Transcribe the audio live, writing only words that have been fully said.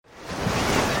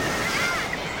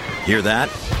Hear that?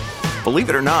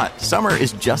 Believe it or not, summer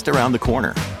is just around the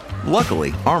corner.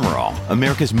 Luckily, Armor All,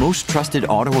 America's most trusted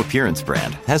auto appearance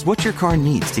brand, has what your car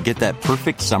needs to get that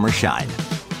perfect summer shine.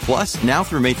 Plus, now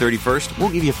through May 31st, we'll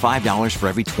give you $5 for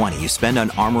every $20 you spend on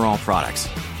Armor All products.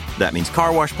 That means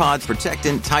car wash pods,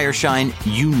 protectant, tire shine,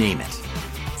 you name it.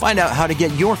 Find out how to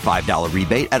get your $5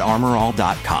 rebate at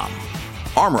armorall.com.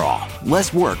 Armor All,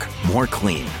 less work, more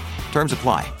clean. Terms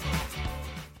apply.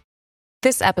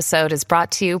 This episode is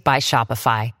brought to you by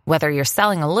Shopify. Whether you're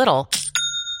selling a little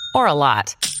or a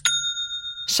lot,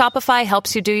 Shopify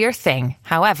helps you do your thing,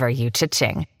 however you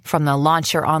cha-ching. From the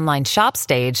launch your online shop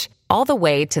stage, all the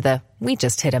way to the we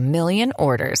just hit 1 million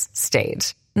orders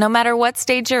stage. No matter what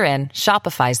stage you're in,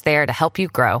 Shopify's there to help you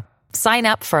grow. Sign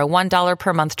up for a $1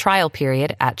 per month trial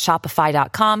period at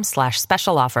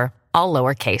shopify.com/special offer, all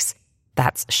lowercase.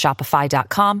 That's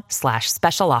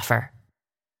shopify.com/special offer.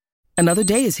 Another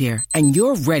day is here, and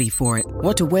you're ready for it.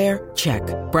 What to wear? Check.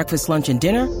 Breakfast, lunch, and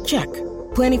dinner? Check.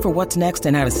 Planning for what's next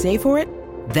and how to save for it?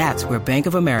 That's where Bank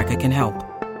of America can help.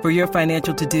 For your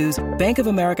financial to-dos, Bank of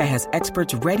America has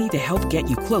experts ready to help get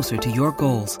you closer to your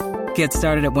goals. Get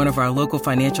started at one of our local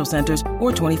financial centers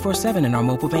or 24/7 in our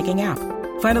mobile banking app.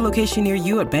 Find a location near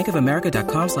you at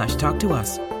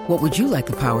bankofamerica.com/talktous. What would you like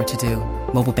the power to do?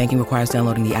 Mobile banking requires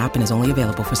downloading the app and is only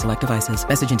available for select devices.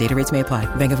 Message and data rates may apply.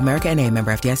 Bank of America N.A.,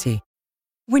 member FDIC.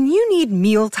 When you need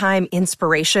mealtime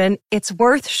inspiration, it's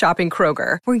worth shopping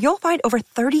Kroger, where you'll find over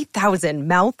 30,000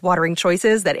 mouth-watering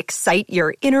choices that excite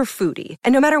your inner foodie.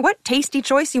 And no matter what tasty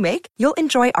choice you make, you'll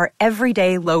enjoy our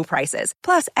everyday low prices,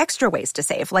 plus extra ways to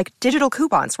save, like digital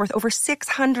coupons worth over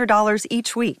 $600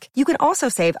 each week. You can also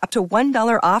save up to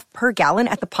 $1 off per gallon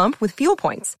at the pump with fuel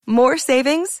points. More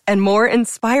savings and more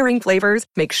inspiring flavors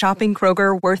make shopping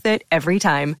Kroger worth it every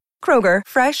time. Kroger,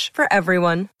 fresh for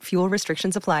everyone. Fuel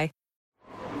restrictions apply.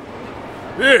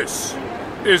 This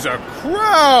is a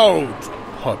crowd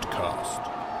podcast.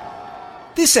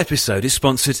 This episode is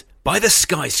sponsored by the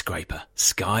skyscraper,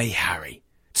 Sky Harry.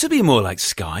 To be more like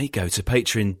Sky, go to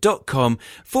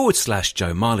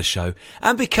patreon.com/Joe Marler Show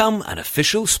and become an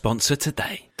official sponsor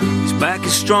today. His back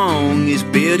is strong, his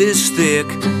beard is thick.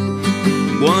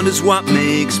 Wonders what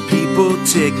makes people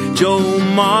tick. Joe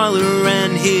Marler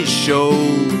and his show.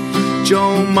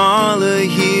 Joe Marler,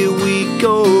 here we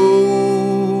go.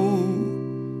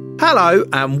 Hello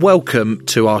and welcome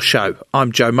to our show.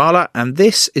 I'm Joe Marler and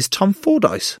this is Tom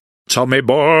Fordyce. Tommy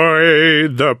boy,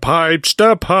 the pipes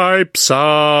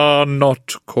are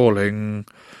not calling.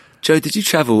 Joe, did you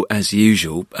travel as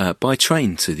usual by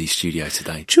train to the studio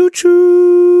today?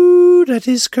 Choo-choo, that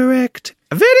is correct.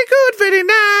 Very good, very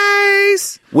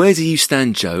nice. Where do you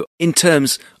stand, Joe, in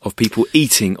terms of people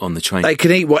eating on the train? They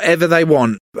can eat whatever they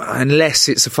want, unless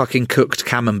it's a fucking cooked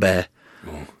camembert.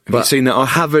 Have you seen that? I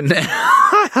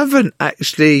haven't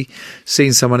actually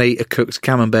seen someone eat a cooked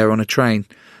camembert on a train.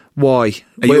 Why?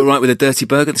 Are you all right with a dirty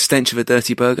burger, the stench of a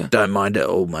dirty burger? Don't mind it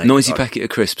all, mate. Noisy packet of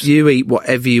crisps. You eat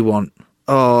whatever you want.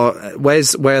 Oh, where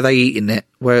are they eating it?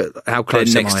 How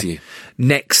close They're am I? next to you.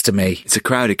 Next to me. It's a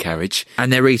crowded carriage.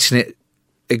 And they're eating it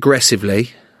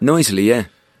aggressively. Noisily, yeah.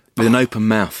 With an open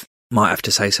mouth. Might have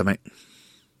to say something.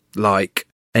 Like,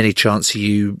 any chance of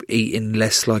you eating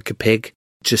less like a pig?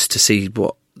 Just to see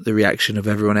what the reaction of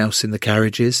everyone else in the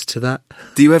carriage is to that.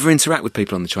 Do you ever interact with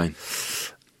people on the train?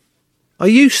 I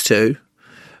used to.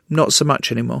 Not so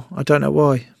much anymore. I don't know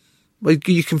why. Well,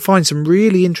 you can find some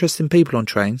really interesting people on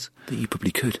trains. But you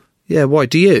probably could. Yeah, why?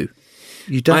 Do you?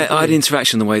 You don't? I had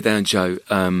interaction on the way down, Joe,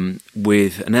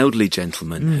 with an elderly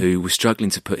gentleman who was struggling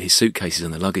to put his suitcases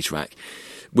on the luggage rack,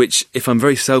 which, if I'm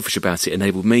very selfish about it,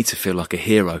 enabled me to feel like a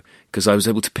hero, because I was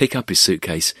able to pick up his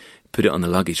suitcase, put it on the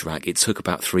luggage rack. It took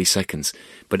about 3 seconds,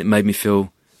 but it made me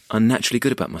feel unnaturally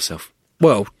good about myself.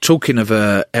 Well, talking of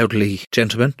an elderly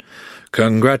gentleman,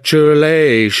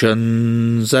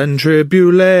 congratulations and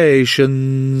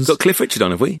tribulations. Got Cliff Richard on,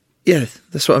 have we? Yeah,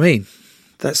 that's what I mean.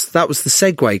 That was the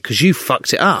segue, because you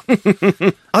fucked it up.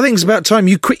 I think it's about time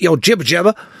you quit your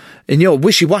jibber-jabber and your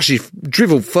wishy-washy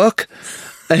drivel fuck,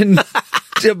 and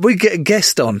we get a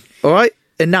guest on, all right?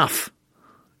 Enough.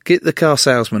 Get the car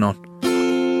salesman on.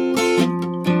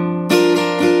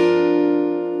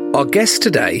 Our guest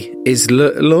today is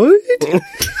Lloyd.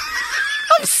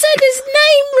 I've said his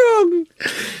name wrong.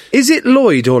 Is it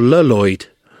Lloyd or Lloyd?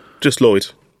 Just Lloyd.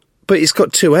 But it's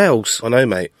got 2 L's. I know,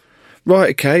 mate. Right,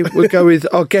 okay. We'll go with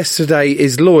our guest today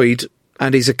is Lloyd,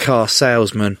 and he's a car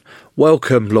salesman.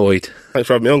 Welcome, Lloyd. Thanks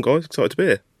for having me on, guys. Excited to be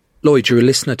here. Lloyd, you're a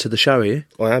listener to the show, are you?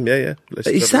 I am, yeah.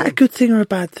 Is that a good thing or a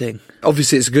bad thing?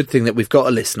 Obviously, it's a good thing that we've got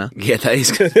a listener. Yeah, that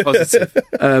is positive.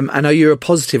 And are you a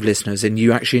positive listener, as in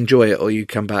you actually enjoy it, or you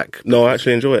come back? No, I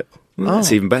actually enjoy it. Well,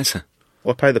 that's even better.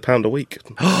 I pay the £1 a week.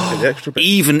 Get the extra bit.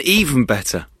 Even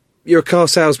better. You're a car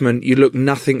salesman. You look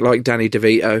nothing like Danny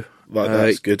DeVito. Right,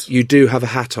 that's good. You do have a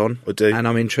hat on. I do. And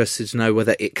I'm interested to know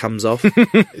whether it comes off.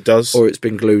 It does. Or it's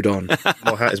been glued on.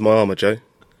 My hat is my armour, Joe.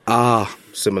 Ah.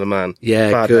 Similar man. Yeah,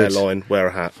 Bad good. hairline, wear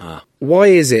a hat. Why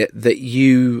is it that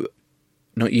you,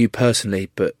 not you personally,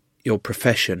 but your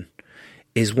profession,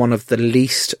 is one of the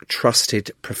least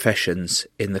trusted professions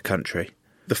in the country?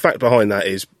 The fact behind that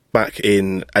is back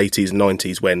in 80s and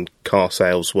 90s when car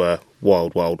sales were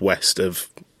wild, wild west of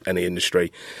any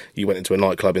industry. You went into a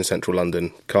nightclub in central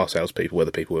London, car salespeople were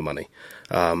the people with money.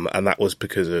 And that was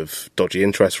because of dodgy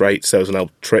interest rates. There was an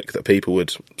old trick that people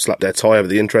would slap their tie over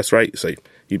the interest rate. So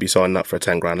you'd be signing up for a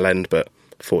 10 grand lend, but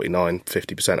 49,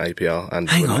 50% APR and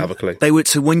Hang wouldn't on. have a clue. They would,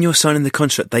 so when you're signing the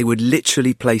contract, they would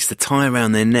literally place the tie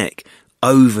around their neck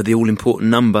over the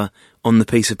all-important number on the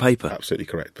piece of paper. Absolutely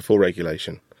correct. Before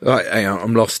regulation. Right, hang on,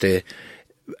 I'm lost here.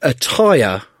 A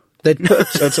tyre, they'd put...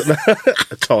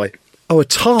 A tie. Oh, a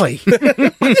tie.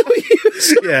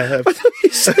 Yeah.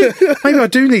 Maybe I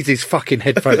do need these fucking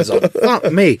headphones on.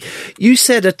 Fuck me. You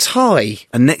said a tie.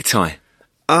 A necktie.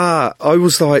 Ah, I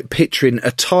was like picturing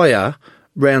a tyre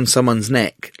round someone's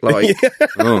neck. Like,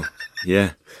 Oh,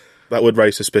 yeah. That would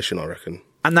raise suspicion, I reckon.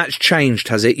 And that's changed,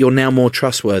 has it? You're now more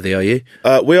trustworthy, are you?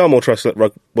 We are more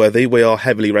trustworthy. We are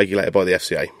heavily regulated by the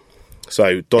FCA.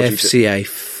 So dodgy...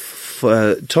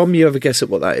 FCA. Tom, you have a guess at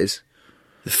what that is?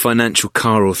 The Financial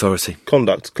Car Authority.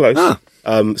 Conduct, close. Ah.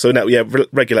 So now, yeah,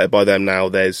 regulated by them now.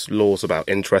 There's laws about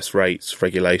interest rates,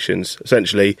 regulations.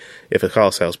 Essentially, if a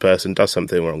car salesperson does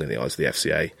something wrong in the eyes of the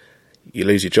FCA, you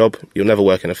lose your job, you'll never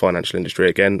work in a financial industry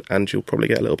again, and you'll probably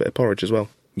get a little bit of porridge as well.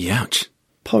 Youch.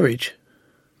 Porridge.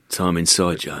 Time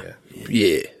inside, Joe.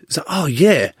 Yeah. So, oh,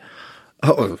 yeah.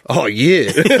 Oh,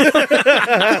 yeah.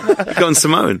 Go on,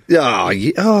 Samoan. Oh,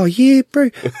 yeah, bro.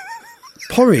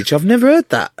 Porridge. I've never heard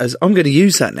that. I'm going to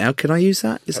use that now. Can I use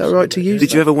that? Is that all right to use?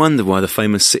 Did you ever wonder why the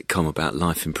famous sitcom about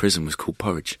life in prison was called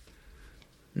Porridge?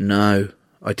 No,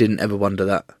 I didn't ever wonder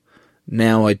that.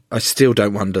 Now I still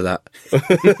don't wonder that.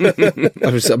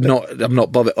 I'm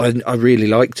not bothered. I really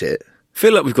liked it. I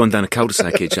feel like we've gone down a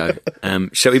cul-de-sac here, Joe.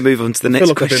 Shall we move on to the next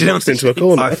I've been question? boxed into a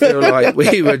corner. I feel like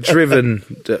we were driven.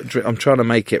 I'm trying to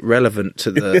make it relevant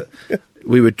to the.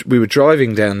 We were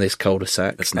driving down this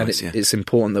cul-de-sac. That's nice, and yeah. It's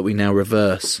important that we now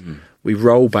reverse. We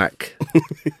roll back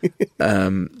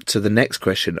to the next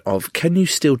question of: can you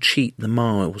still cheat the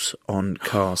miles on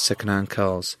cars, second-hand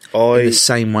cars, in the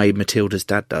same way Matilda's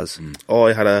dad does?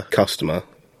 I had a customer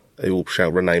who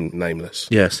shall remain nameless.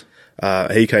 Yes.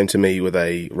 He came to me with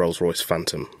a Rolls-Royce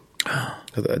Phantom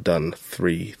that had done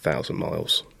 3,000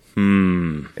 miles.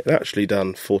 It had actually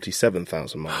done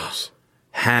 47,000 miles.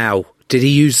 How? Did he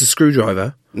use the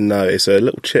screwdriver? No, it's a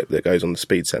little chip that goes on the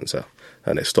speed sensor,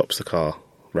 and it stops the car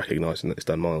recognising that it's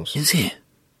done miles. Is it?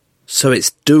 So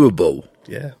it's doable.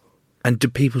 Yeah, And do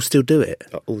people still do it?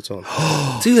 all the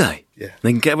time. Do they? Yeah.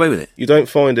 They can get away with it? You don't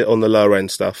find it on the lower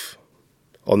end stuff.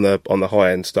 On the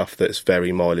high end stuff, that's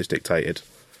very mileage dictated.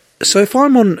 So if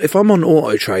I'm on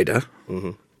Auto Trader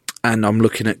and I'm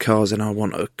looking at cars and I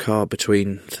want a car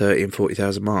between 30 and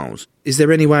 40,000 miles, is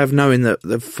there any way of knowing that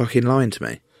they're fucking lying to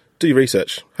me? Do your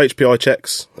research. HPI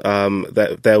checks.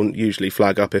 They'll usually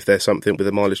flag up if there's something with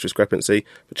a mileage discrepancy.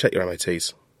 But check your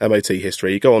MOTs. MOT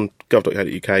history. You go on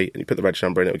gov.co.uk and you put the reg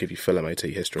number in, it will give you full MOT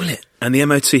history. Will it? And the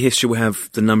MOT history will have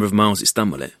the number of miles it's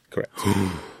done, will it? Correct.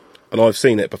 And I've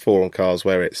seen it before on cars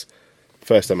where it's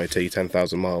first MOT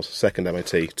 10,000 miles, second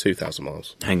MOT 2,000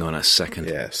 miles. Hang on a second.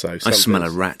 Yeah, so I smell a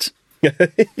rat.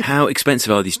 How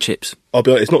expensive are these chips? I'll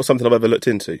be honest, it's not something I've ever looked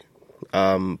into,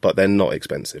 but they're not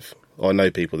expensive. I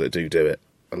know people that do it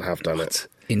and have done it.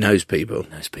 He knows people.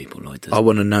 Those people, Lloyd does. I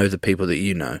want to know the people that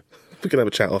you know. We can have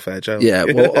a chat off air, Joe. Yeah,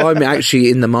 well, I'm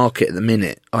actually in the market at the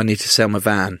minute. I need to sell my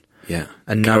van. Yeah.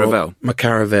 And Caravelle? My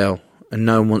Caravel. And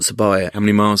no one wants to buy it. How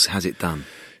many miles has it done?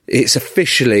 It's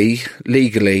officially,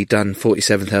 legally done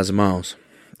 47,000 miles.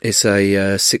 It's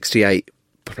a 68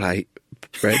 plate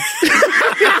reg.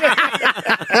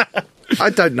 I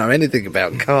don't know anything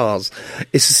about cars.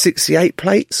 It's a 68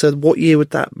 plate, so what year would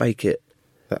that make it?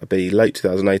 That would be late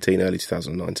 2018, early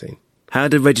 2019. How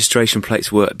do registration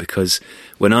plates work? Because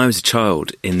when I was a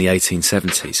child in the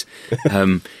 1870s,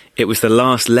 it was the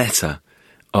last letter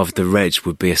of the reg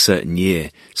would be a certain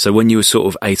year. So when you were sort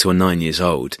of 8 or 9 years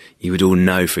old, you would all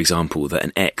know, for example, that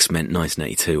an X meant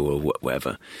 1982 or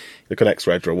whatever. Like an X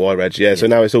reg or a Y reg, yeah. So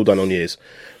now it's all done on years.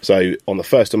 So on the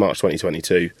 1st of March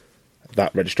 2022,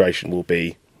 that registration will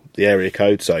be the area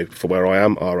code. So for where I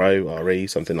am, RO, RE,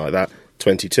 something like that,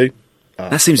 22.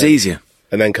 That seems easier.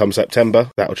 And then come September,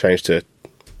 that will change to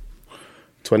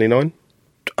 29.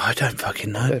 I don't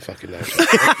fucking know. I don't fucking know.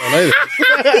 I know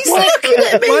He's looking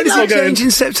at me. Why does like- it change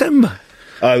in September?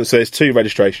 So it's 2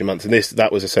 registration months, and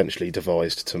that was essentially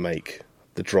devised to make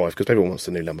the drive, because everyone wants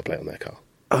the new number plate on their car.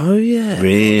 Oh, yeah.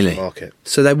 Really? Market.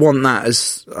 So they want that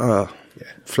as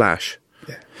flash.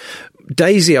 Yeah.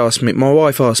 Daisy asked me, my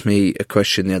wife asked me a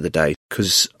question the other day,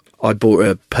 because I bought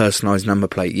a personalised number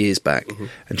plate years back,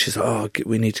 and she's like,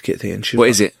 we need to get the... And What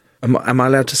is it? Am I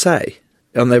allowed to say?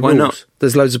 On their Why rules? not?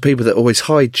 There's loads of people that always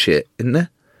hide shit, isn't there?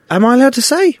 Am I allowed to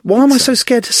say? Why am I so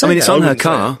scared to say I mean, it's that? on her wouldn't say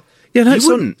car. Yeah, no, You it's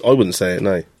on- wouldn't. I wouldn't say it,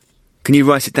 no. Can you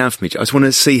write it down for me? I just want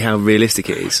to see how realistic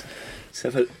it is.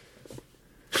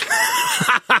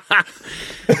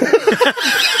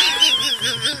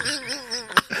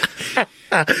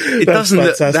 It doesn't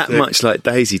look that fantastic. much like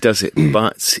Daisy, does it?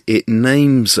 But it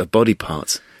names a body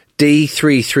part.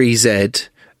 D33Z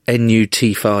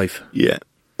NUT5. Yeah.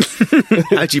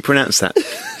 How do you pronounce that?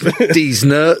 These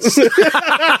nuts.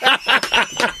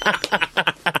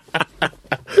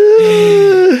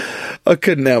 I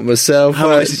couldn't help myself. How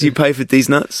much did you pay for these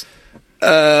nuts?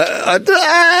 That's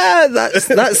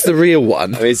the real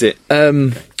one. Oh, is it?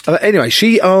 Anyway,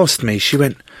 she asked me, she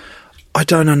went, I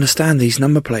don't understand these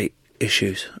number plate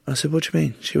issues. I said, what do you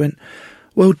mean? She went,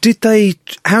 well,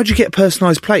 how'd you get a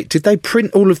personalised plate? Did they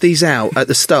print all of these out at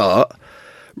the start,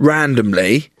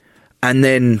 randomly, and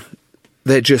then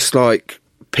they're just like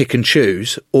pick and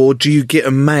choose? Or do you get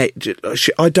them made?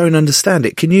 I don't understand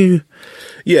it. Can you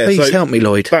please help me,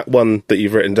 Lloyd? That one that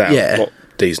you've written down, Yeah. not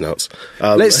D's nuts.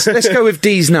 Let's go with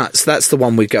D's nuts. That's the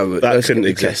one we go with. That Let's couldn't go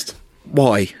with exist.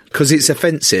 Why? Because it's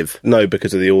offensive. No,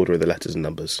 because of the order of the letters and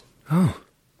numbers. Oh.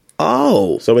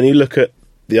 So when you look at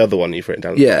the other one you've written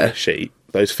down on Yeah. the sheet,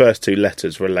 those first 2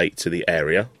 letters relate to the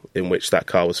area in which that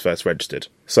car was first registered.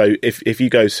 So if you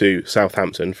go to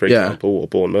Southampton, for Yeah. example, or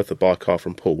Bournemouth, or buy a car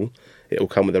from Poole, it will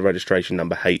come with a registration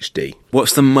number HD.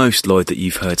 What's the most, Lloyd, that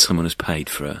you've heard someone has paid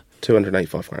for a...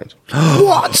 285 grand.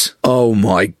 What? Oh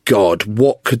my God.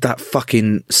 What could that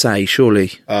fucking say,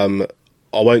 surely? I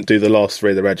won't do the last 3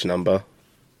 of the reg number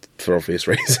for obvious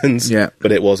reasons. Yeah.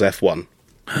 But it was F1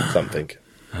 something.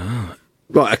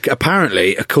 Right,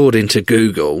 apparently, according to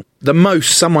Google, the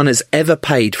most someone has ever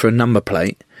paid for a number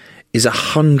plate is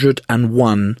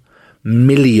 101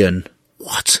 million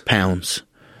pounds.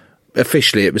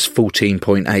 Officially, it was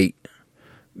 $14.8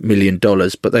 million,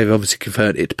 but they've obviously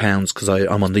converted it to pounds because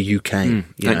I'm on the UK. you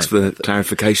Thanks know. for the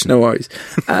clarification. No worries.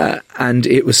 And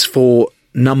it was for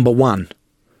number one.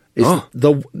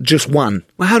 Just one.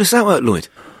 Well, how does that work, Lloyd?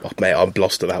 Oh, mate, I'm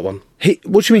lost at that one.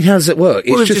 What do you mean, how does it work?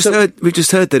 Well, we've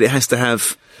just heard that it has to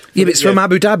have... Yeah, but it's from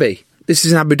Abu Dhabi. This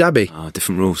is in Abu Dhabi.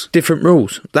 different rules. Different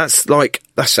rules. That's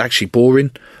actually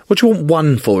boring. What do you want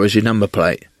one for as your number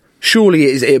plate? Surely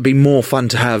it'd be more fun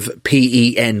to have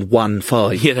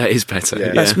PEN15. Yeah, that is better.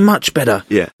 Yeah. That's much better.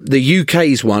 Yeah. The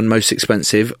UK's one, most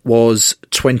expensive, was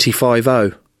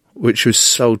 250, which was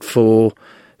sold for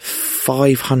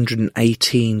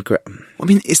 518 grand. I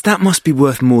mean, that must be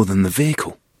worth more than the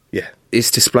vehicle. Yeah.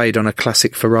 It's displayed on a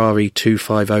classic Ferrari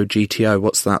 250 GTO.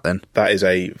 What's that then? That is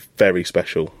a very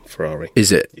special Ferrari.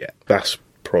 Is it? Yeah. That's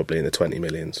probably in the 20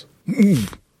 millions.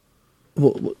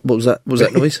 What was that? Was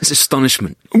that noise? It's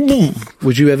astonishment.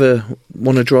 Would you ever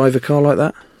want to drive a car like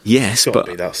that? Yes, It's got to but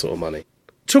be that sort of money.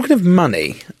 Talking of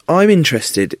money, I'm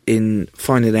interested in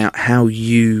finding out how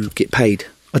you get paid.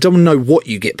 I don't want to know what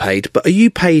you get paid, but are you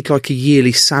paid like a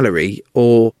yearly salary,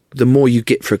 or the more you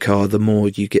get for a car, the more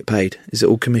you get paid? Is it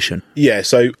all commission? Yeah,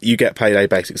 so you get paid a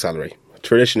basic salary.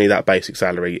 Traditionally, that basic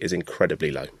salary is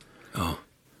incredibly low.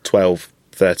 12,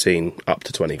 13, up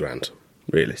to 20 grand,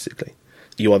 realistically.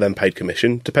 You are then paid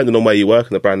commission. Depending on where you work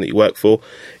and the brand that you work for,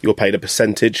 you're paid a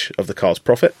percentage of the car's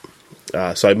profit.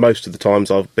 So most of the times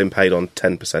I've been paid on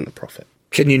 10% of profit.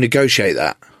 Can you negotiate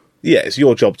that? Yeah, it's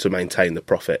your job to maintain the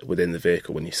profit within the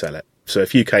vehicle when you sell it. So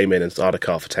if you came in and started a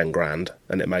car for 10 grand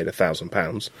and it made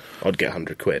 £1,000, I'd get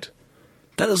 100 quid.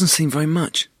 that doesn't seem very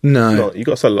much. No. You've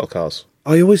got to sell a lot of cars.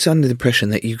 I always under the impression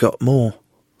that you got more.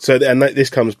 So, and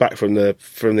this comes back from the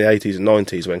 80s and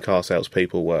 90s when car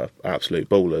salespeople were absolute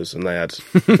ballers and they had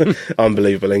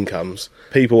unbelievable incomes.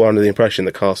 People were under the impression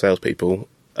that car salespeople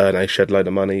earn a shed load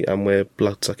of money and we're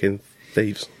blood-sucking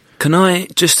thieves. Can I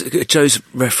just... Joe's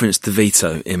referenced the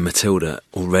veto in Matilda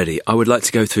already. I would like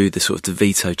to go through the sort of the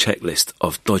veto checklist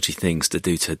of dodgy things to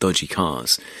do to dodgy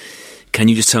cars. Can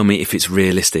you just tell me if it's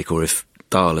realistic or if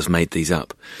Dahl has made these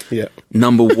up? Yeah.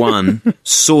 Number 1,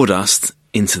 sawdust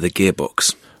into the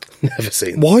gearbox. Never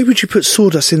seen. Why would you put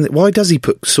sawdust in? Why does he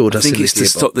put I sawdust in think it's the to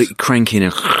gearbox? stop the cranking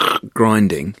and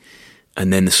grinding,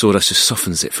 and then the sawdust just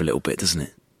softens it for a little bit, doesn't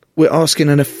it? We're asking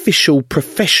an official,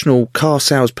 professional car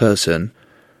salesperson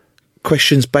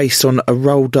questions based on a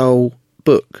Roald Dahl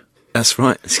book? That's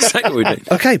right. That's exactly what we do.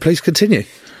 Okay, please continue.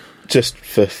 Just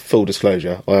for full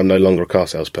disclosure, I am no longer a car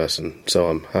salesperson, so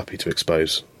I'm happy to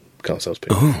expose car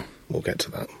salespeople. Oh. We'll get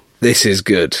to that. This is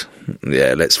good.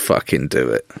 Yeah, let's fucking do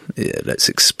it. Yeah, let's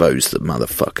expose the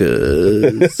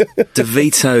motherfuckers.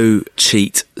 DeVito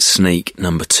cheat sneak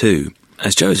number 2.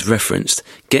 As Joe has referenced,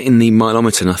 getting the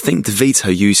mileometer, and I think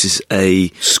DeVito uses a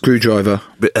Screwdriver.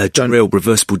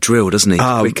 reversible drill, doesn't he?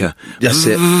 Quicker. That's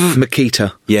it.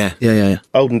 Makita. Yeah. Yeah.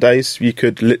 Olden days, you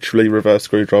could literally reverse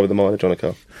screwdriver the mileage on a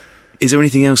car. Is there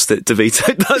anything else that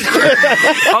DeVito does?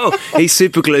 He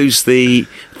superglues I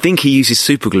think he uses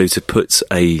superglue to put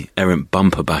a errant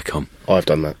bumper back on. I've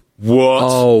done that. What?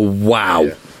 Oh, wow.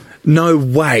 Yeah. No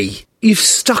way. You've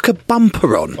stuck a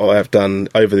bumper on. I have done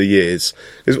over the years.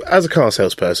 'Cause as a car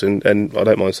salesperson, and I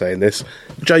don't mind saying this,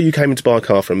 Joe, you came in to buy a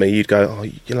car from me, you'd go, oh,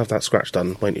 you'll have that scratch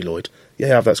done, won't you, Lloyd? Yeah,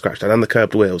 I'll have that scratch done. And the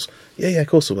curbed wheels. Yeah, of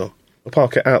course I will. I'll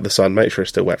park it out of the sun, make sure it's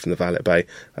still wet from the valet bay,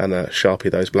 and Sharpie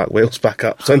those black wheels back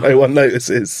up so no one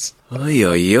notices. Oi,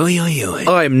 oi, oi, oi, oi.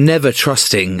 I'm never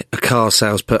trusting a car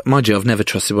salesperson. Mind you, I've never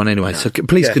trusted one anyway. So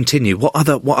please continue. What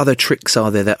other tricks are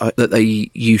there that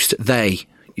they used to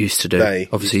do? They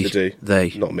Obviously, used to do. They,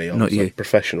 not me. I not was you. a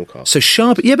professional car. So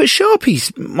Sharpie, but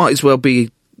Sharpies might as well be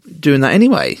doing that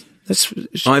anyway.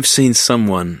 I've seen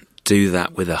someone do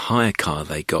that with a hire car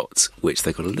they got, which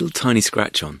they got a little tiny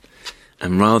scratch on,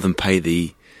 and rather than pay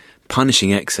the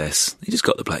punishing excess, they just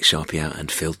got the black Sharpie out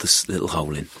and filled this little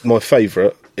hole in. My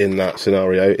favourite in that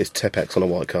scenario is Tipex on a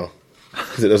white car.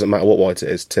 Because it doesn't matter what white it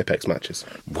is, Tipex matches.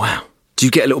 Wow. Do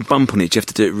you get a little bump on it? Do you have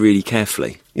to do it really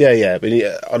carefully? Yeah, but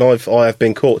and I have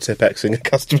been caught Tipexing a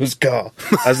customer's car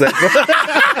as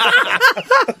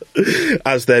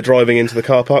they're driving into the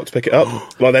car park to pick it up.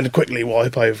 I then quickly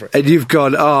wipe over it. And you've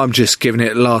gone, I'm just giving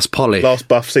it last polish. Last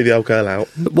buff, see the old girl out.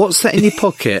 What's that in your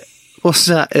pocket? What's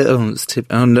that?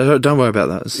 No, don't worry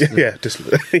about that. Yeah, just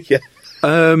yeah.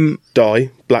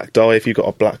 Dye, black dye. If you've got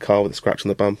a black car with a scratch on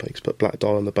the bumper, you can put black dye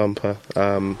on the bumper.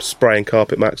 Spraying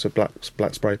carpet mats with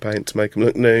black spray paint to make them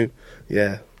look new.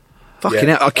 Yeah. Fucking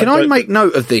hell. Can I make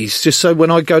note of these just so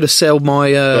when I go to sell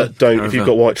my... But don't, if you've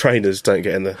got white trainers, don't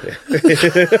get in there.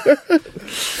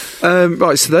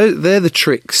 Right, so they're the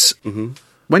tricks. Mm-hmm.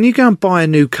 When you go and buy a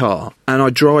new car, and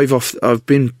I drive off... I've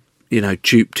been,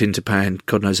 duped into paying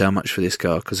God knows how much for this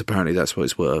car, because apparently that's what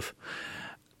it's worth.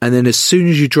 And then as soon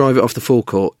as you drive it off the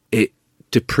forecourt, it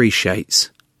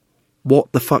depreciates.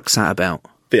 What the fuck's that about?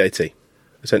 VAT.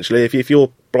 Essentially, if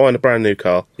you're buying a brand new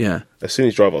car, yeah, as soon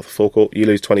as you drive it off the forecourt, you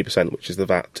lose 20%, which is the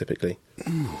VAT typically.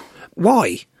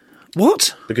 Why?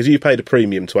 What? Because you paid a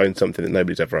premium to own something that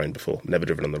nobody's ever owned before, never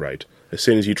driven on the road. As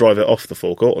soon as you drive it off the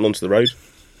forecourt and onto the road,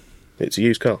 it's a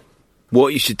used car.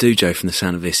 What you should do, Joe, from the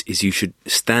sound of this, is you should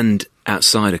stand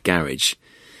outside a garage,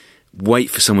 wait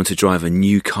for someone to drive a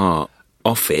new car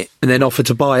off it, and then offer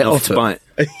to buy it off it. Buy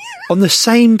it. On the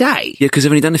same day? Yeah, because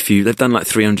they've only done a few. They've done like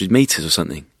 300 metres or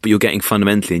something, but you're getting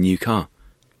fundamentally a new car.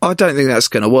 I don't think that's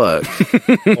going to work.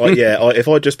 If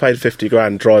I just paid 50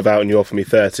 grand, drive out and you offer me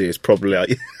 30, it's probably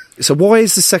like... So why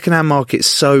is the second-hand market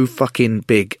so fucking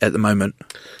big at the moment?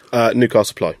 New car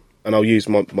supply. And I'll use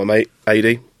my mate,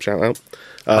 AD, shout out.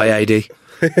 Hi, AD.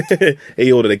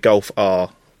 He ordered a Golf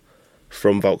R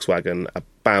from Volkswagen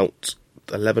about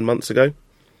 11 months ago.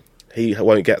 He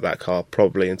won't get that car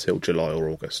probably until July or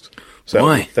August. So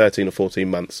why? 13 or 14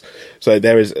 months. So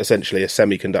there is essentially a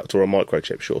semiconductor or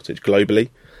microchip shortage globally,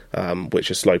 which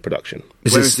is slow production.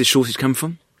 Where does this shortage come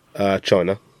from?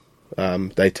 China.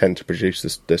 They tend to produce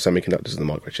the semiconductors and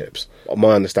the microchips.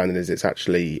 My understanding is it's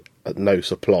actually no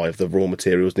supply of the raw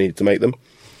materials needed to make them.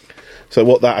 So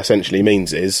what that essentially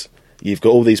means is you've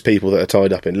got all these people that are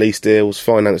tied up in lease deals,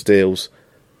 finance deals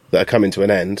that are coming to an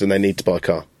end and they need to buy a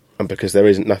car. And because there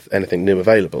isn't anything new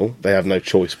available, they have no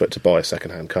choice but to buy a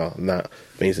second-hand car. And that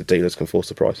means that dealers can force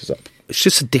the prices up. It's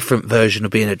just a different version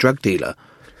of being a drug dealer.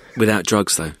 Without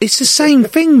drugs, though. It's the same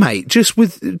thing, mate, just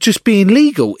being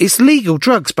legal. It's legal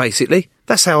drugs, basically.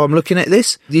 That's how I'm looking at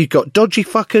this. You've got dodgy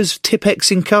fuckers,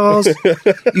 Tipex-ing cars.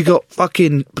 You've got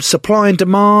fucking supply and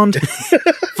demand.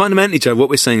 Fundamentally, Joe, what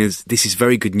we're saying is this is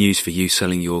very good news for you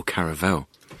selling your Caravelle.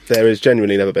 There has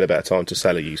genuinely never been a better time to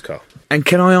sell a used car. And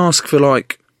can I ask for,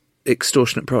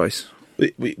 extortionate price?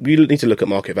 We need to look at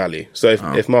market value. So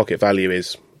if market value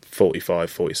is 45,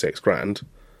 46 grand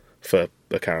for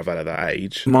a Caravelle at that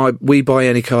age... My We Buy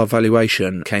Any Car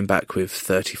valuation came back with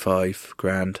 35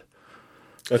 grand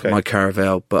for my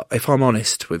Caravelle. But if I'm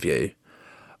honest with you,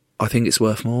 I think it's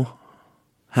worth more.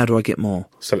 How do I get more?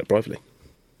 Sell it privately.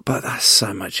 But that's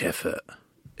so much effort,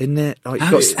 isn't it?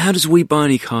 How does We Buy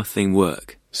Any Car thing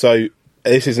work? So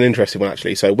This is an interesting one,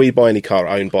 actually. So We Buy Any Car,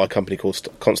 owned by a company called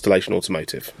Constellation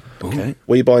Automotive. Okay.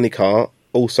 We Buy Any Car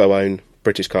also own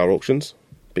British Car Auctions,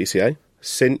 BCA,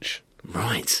 Cinch.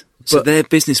 Right. So their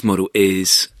business model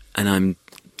is, and I'm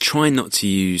trying not to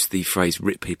use the phrase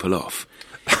rip people off,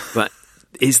 but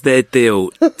is their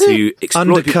deal to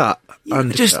exploit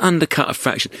Just undercut a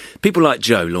fraction. People like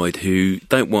Joe Lloyd, who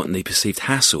don't want the perceived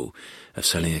hassle of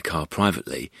selling a car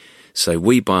privately, so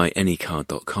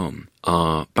WeBuyAnyCar.com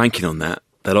are banking on that.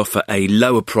 They'll offer a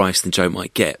lower price than Joe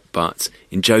might get, but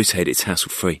in Joe's head, it's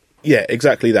hassle-free. Yeah,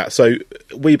 exactly that. So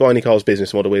We Buy Any Car's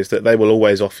business model is that they will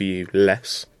always offer you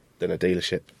less than a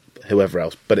dealership, whoever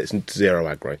else, but it's zero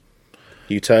aggro.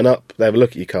 You turn up, they have a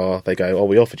look at your car, they go,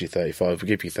 we offered you 35, we'll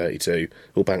give you 32,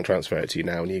 we'll bank transfer it to you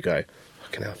now, and you go,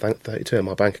 fucking hell, 32 in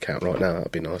my bank account right now,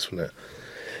 that'd be nice, wouldn't it?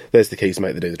 There's the keys to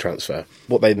make them do the transfer.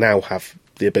 What they now have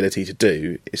the ability to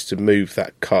do is to move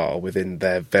that car within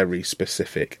their very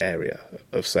specific area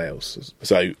of sales.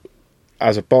 So,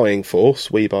 as a buying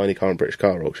force, We Buy Any Car and British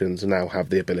Car Auctions now have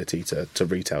the ability to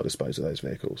retail dispose of those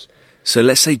vehicles. So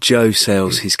let's say Joe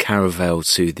sells his Caravelle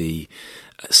to the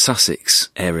Sussex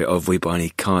area of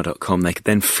WeBuyAnyCar.com. They could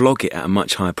then flog it at a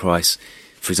much higher price,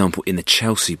 for example, in the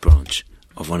Chelsea branch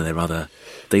of one of their other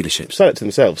dealerships. Sell it to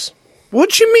themselves.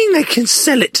 What do you mean they can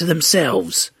sell it to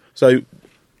themselves? So,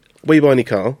 We Buy Any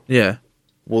Car Yeah.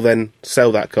 will then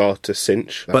sell that car to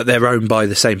Cinch. But they're owned by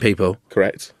the same people.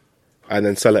 Correct. And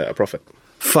then sell it at a profit.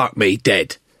 Fuck me,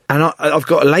 dead. And I've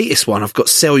got a latest one. I've got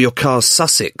Sell Your Car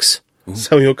Sussex.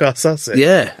 Sell Your Car Sussex.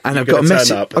 Yeah, and I've got a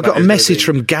message. Up, I got a message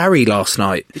from Gary last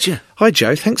night. Did you? Hi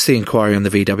Joe, thanks for the inquiry on the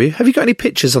VW. Have you got any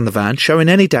pictures on the van showing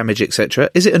any damage, etc.?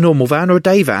 Is it a normal van or a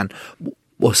day van?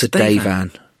 What's a day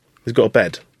van? It's got a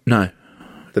bed. No.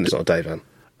 Then it's not a day van.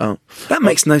 Oh, That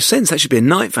makes no sense. That should be a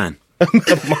night van. I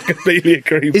completely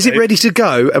agree. is it mate. ready to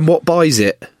go? And what buys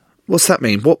it? What's that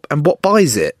mean? What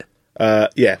buys it?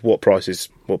 Yeah. What price is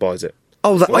what buys it?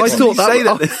 Oh, Why I didn't thought you say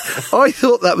that. that I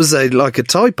thought that was like a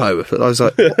typo. I was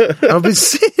like, what? I've been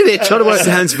sitting here trying to work.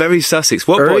 Sounds very Sussex.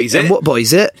 What buys it? And what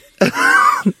buys it?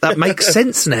 That makes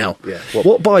sense now. Yeah.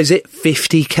 What buys it?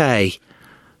 50k.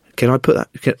 Can I put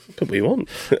that? Put what you want.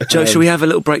 Joe, shall we have a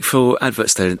little break for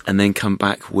adverts there and then come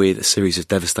back with a series of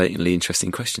devastatingly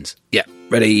interesting questions? Yeah.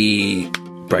 Ready?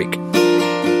 Break.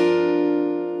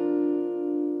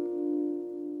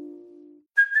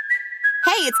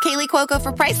 Hey, it's Kaylee Cuoco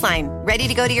for Priceline. Ready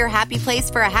to go to your happy place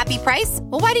for a happy price?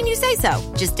 Well, why didn't you say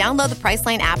so? Just download the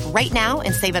Priceline app right now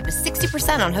and save up to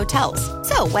 60% on hotels.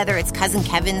 So whether it's Cousin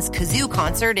Kevin's Kazoo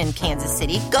Concert in Kansas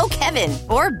City, go Kevin,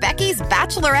 or Becky's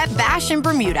Bachelorette Bash in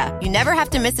Bermuda, you never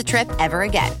have to miss a trip ever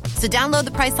again. So download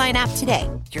the Priceline app today.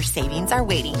 Your savings are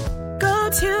waiting. Go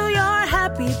to your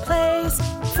happy place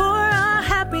for a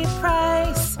happy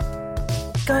price.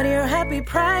 Go to your happy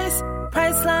price,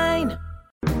 Priceline.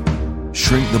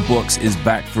 Shrink the Box is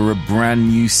back for a brand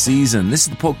new season. This is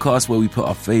the podcast where we put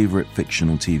our favourite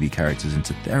fictional TV characters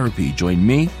into therapy. Join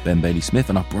me, Ben Bailey-Smith,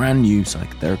 and our brand new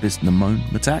psychotherapist, Namone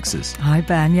Metaxas. Hi,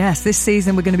 Ben. Yes, this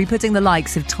season we're going to be putting the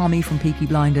likes of Tommy from Peaky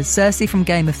Blinders, Cersei from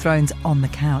Game of Thrones on the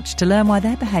couch to learn why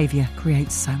their behaviour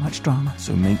creates so much drama.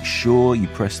 So make sure you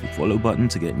press the follow button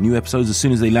to get new episodes as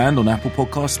soon as they land on Apple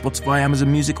Podcasts, Spotify, Amazon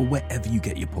Music, or wherever you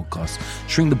get your podcasts.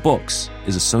 Shrink the Box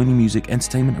is a Sony Music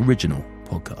Entertainment original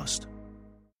podcast.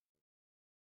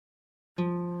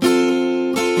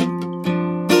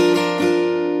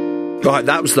 Right,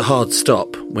 that was the hard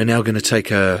stop. We're now going to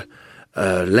take a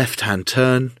left-hand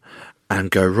turn and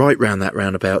go right round that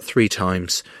roundabout 3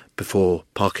 times before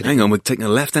parking. Hang on, we're taking a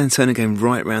left-hand turn and going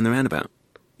right round the roundabout.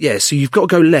 Yeah, so you've got to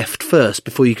go left first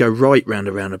before you go right round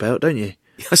a roundabout, don't you?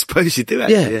 I suppose you do,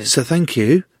 actually. Yeah, so thank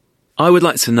you. I would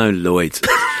like to know, Lloyd,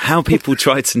 how people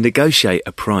try to negotiate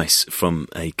a price from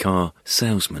a car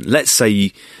salesman. Let's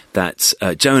say that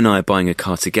Joe and I are buying a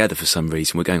car together for some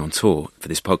reason. We're going on tour for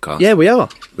this podcast. Yeah, we are.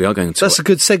 We are going on tour. That's a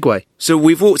good segue. So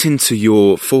we've walked into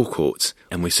your forecourt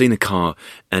and we've seen a car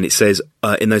and it says,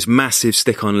 in those massive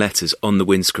stick-on letters on the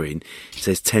windscreen, it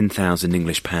says 10,000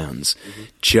 English pounds. Mm-hmm.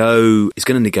 Joe is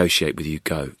going to negotiate with you.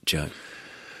 Go, Joe.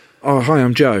 Oh, hi,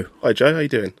 I'm Joe. Hi, Joe. How you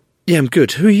doing? Yeah, I'm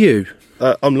good. Who are you?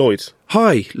 I'm Lloyd.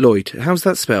 Hi, Lloyd. How's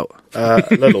that spelt?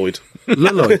 Lloyd.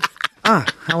 Lloyd. Ah,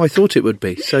 how I thought it would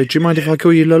be. So do you mind if I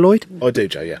call you Lloyd? I do,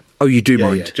 Joe, yeah. Oh, you do Yeah,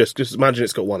 mind? yeah. Just imagine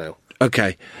it's got 1 L.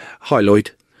 Okay. Hi, Lloyd.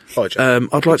 Hi, Joe.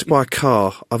 I'd like to buy a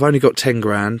car. I've only got 10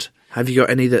 grand. Have you got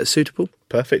any that are suitable?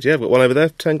 Perfect, yeah. I've got one over there,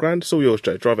 10 grand. It's all yours,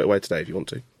 Joe. Drive it away today if you want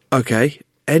to. Okay.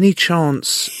 any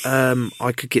chance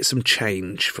I could get some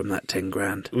change from that 10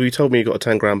 grand? Well, you told me you got a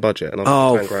 10 grand budget, and I've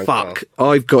got a 10 grand fuck.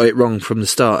 car. I've got it wrong from the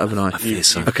start, haven't I? I fear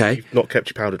so. Okay. You've not kept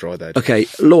your powder dry there. Okay,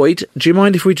 Lloyd, do you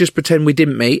mind if we just pretend we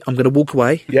didn't meet? I'm going to walk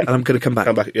away, and I'm going to come back.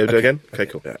 Come back. You do it again? Okay,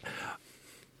 cool.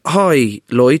 Hi,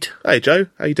 Lloyd. Hey, Joe.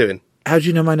 How you doing? How do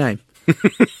you know my name?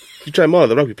 You're Joe Meyer,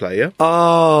 the rugby player, yeah?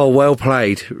 Oh, well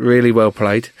played. Really well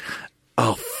played.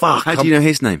 Oh, fuck. How do you know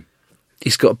his name?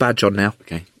 He's got a badge on now.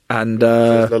 Okay. And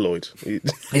Lloyd.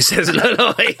 he says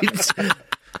Lloyd.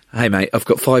 Hey, mate, I've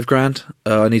got 5 grand.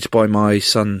 I need to buy my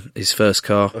son his first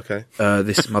car. Okay.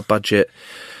 This is my budget.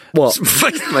 What?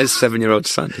 My 7-year-old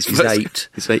son. He's 8.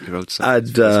 His 8-year-old son.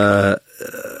 And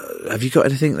have you got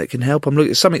anything that can help? I'm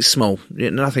looking at something small,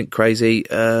 nothing crazy.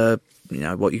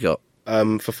 What you got?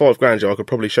 For 5 grand, Joe, I could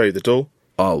probably show you the door.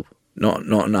 Oh, not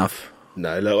enough.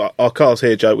 No, look, our cars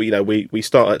here, Joe, we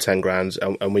start at 10 grand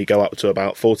and we go up to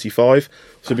about 45.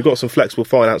 So we've got some flexible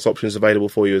finance options available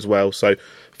for you as well. So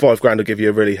 5 grand will give you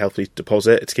a really healthy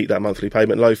deposit to keep that monthly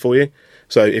payment low for you.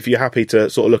 So if you're happy to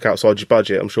sort of look outside your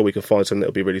budget, I'm sure we can find something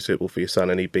that'll be really suitable for your son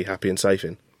and he'd be happy and safe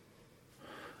in.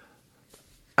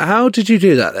 How did you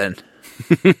do that then?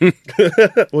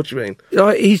 What do you mean?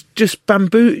 He's just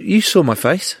bamboo. You saw my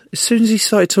face as soon as you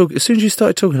started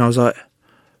talking. I was like,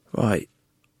 right.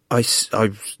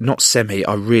 I'm not semi.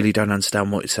 I really don't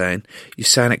understand what you're saying. You're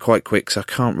saying it quite quick, so I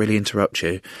can't really interrupt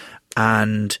you.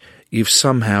 And you've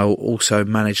somehow also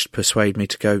managed to persuade me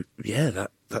to go, yeah,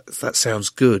 that sounds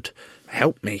good.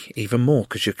 Help me even more,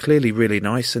 because you're clearly really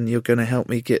nice and you're going to help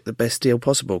me get the best deal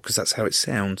possible, because that's how it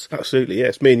sounds. Absolutely,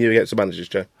 yes. Me and you against the managers,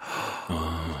 Joe.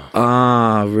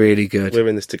 Ah, really good. We're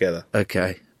in this together.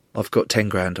 Okay. I've got 10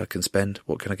 grand I can spend.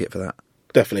 What can I get for that?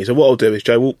 Definitely. So what I'll do is,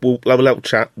 Joe, we'll have a little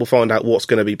chat. We'll find out what's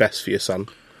going to be best for your son,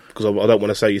 because I don't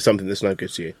want to sell you something that's no good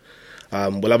to you.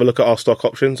 We'll have a look at our stock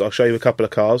options. I'll show you a couple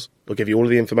of cars. We'll give you all of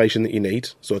the information that you need.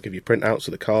 So I'll give you printouts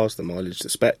of the cars, the mileage, the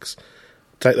specs.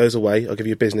 Take those away. I'll give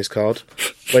you a business card.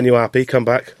 When you're happy, come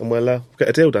back and we'll get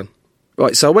a deal done.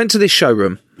 Right, so I went to this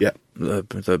showroom. Yeah.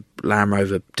 The Land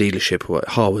Rover dealership, or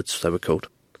Harwood's they were called.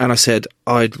 And I said,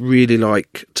 I'd really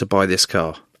like to buy this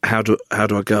car. How do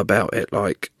I go about it?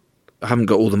 Like, I haven't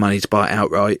got all the money to buy it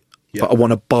outright, but I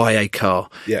want to buy a car.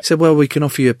 Yeah. He said, well, we can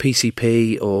offer you a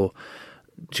PCP, or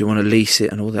do you want to lease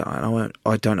it and all that? And I went,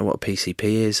 I don't know what a PCP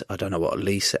is. I don't know what a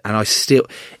lease is. And I still,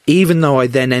 even though I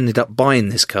then ended up buying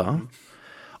this car,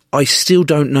 I still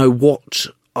don't know what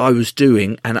I was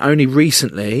doing. And only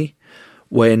recently,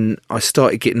 when I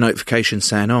started getting notifications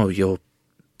saying, oh, your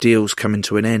deal's coming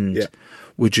to an end,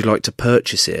 would you like to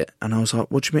purchase it? And I was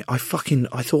like, what do you mean? I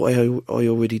thought I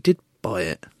already did buy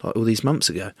it, like all these months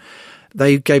ago.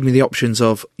 They gave me the options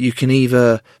of, you can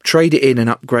either trade it in and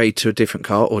upgrade to a different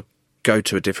car, or go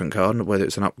to a different car, whether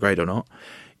it's an upgrade or not.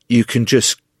 You can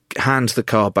just hand the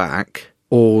car back,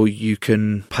 or you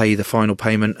can pay the final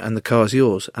payment and the car's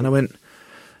yours. And I went,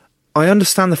 I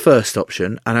understand the first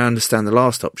option and I understand the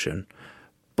last option,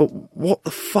 but what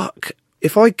the fuck?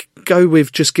 If I go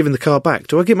with just giving the car back,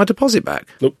 do I get my deposit back?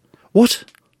 Nope. What?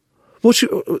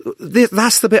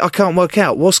 That's the bit I can't work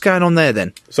out. What's going on there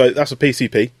then? So that's a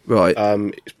PCP. Right.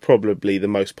 It's probably the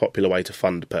most popular way to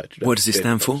fund a purchase. What does it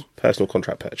stand for? Personal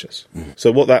contract purchase.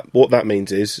 So what that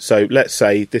means is, so let's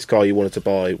say this car you wanted to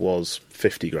buy was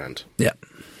 50 grand. Yeah.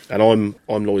 And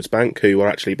I'm Lloyd's Bank, who are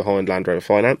actually behind Land Rover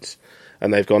Finance,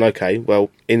 and they've gone, okay,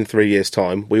 well, in 3 years'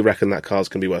 time, we reckon that car's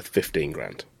going to be worth 15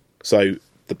 grand. So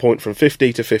the point from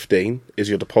 50 to 15 is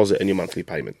your deposit and your monthly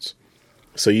payments.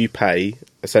 So you pay,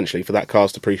 essentially, for that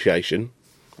car's depreciation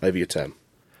over your term.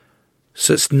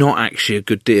 So it's not actually a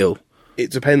good deal.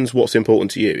 It depends what's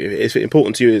important to you. If it's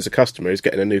important to you as a customer is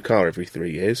getting a new car every 3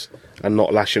 years and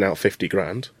not lashing out 50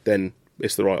 grand, then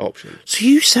it's the right option. So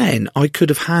you saying I could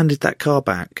have handed that car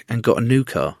back and got a new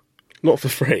car? Not for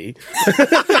free.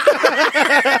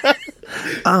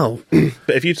 Oh.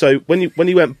 But if when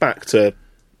you went back to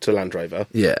Land Rover,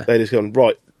 yeah, they'd just gone,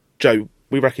 right, Joe,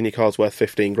 we reckon your car's worth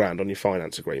 15 grand on your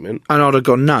finance agreement. And I'd have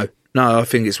gone, no, I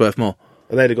think it's worth more.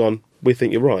 And they'd have gone, we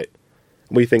think you're right.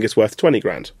 We think it's worth 20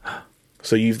 grand.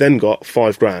 So you've then got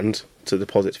 5 grand to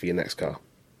deposit for your next car.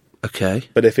 Okay.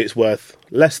 But if it's worth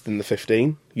less than the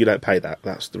 15, you don't pay that.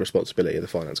 That's the responsibility of the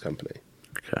finance company.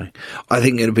 Okay. I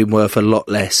think it would have been worth a lot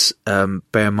less. Bear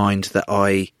in mind that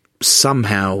I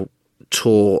somehow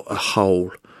tore a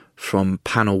hole from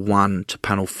panel 1 to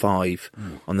panel 5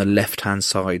 on the left-hand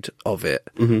side of it,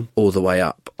 all the way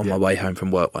up on my way home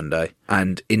from work one day.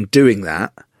 And in doing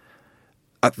that,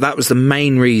 that was the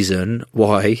main reason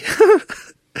why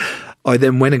I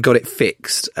then went and got it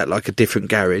fixed at like a different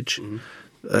garage.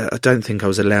 I don't think I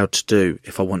was allowed to do,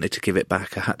 if I wanted to give it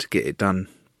back, I had to get it done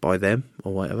by them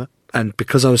or whatever. And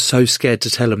because I was so scared to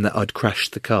tell him that I'd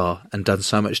crashed the car and done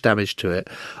so much damage to it,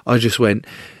 I just went,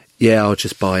 yeah, I'll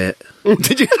just buy it.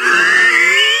 Did you?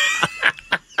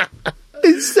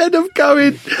 Instead of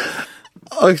going,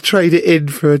 I trade it in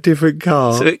for a different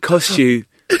car. So it cost you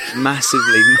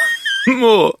massively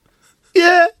more.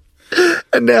 Yeah.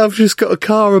 And now I've just got a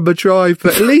car on my drive,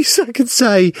 but at least I can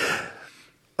say,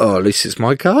 oh, at least it's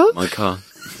my car. My car.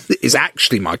 It's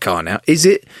actually my car now. Is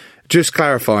it? Just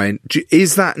clarifying,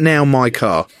 is that now my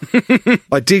car?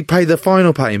 I did pay the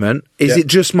final payment. Is it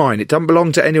just mine? It doesn't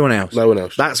belong to anyone else? No one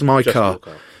else. That's my Just car. your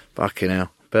car. Fucking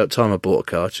hell. About time I bought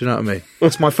a car. Do you know what I mean?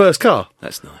 It's my first car.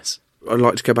 That's nice. I'd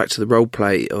like to go back to the role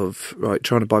play of, right,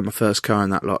 trying to buy my first car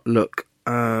and that lot. Look,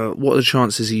 what are the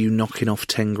chances of you knocking off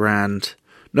 10 grand,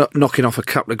 knocking off a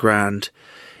couple of grand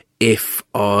if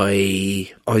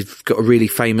I've got a really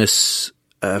famous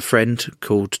friend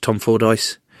called Tom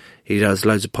Fordyce. He does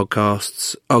loads of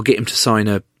podcasts. I'll get him to sign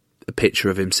a picture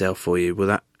of himself for you. Will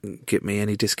that get me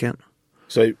any discount?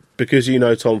 So, because you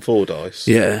know Tom Fordyce,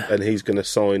 Yeah. and he's going to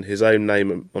sign his own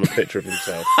name on a picture of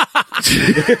himself,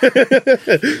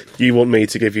 you want me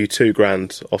to give you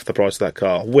 $2,000 off the price of that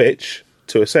car, which,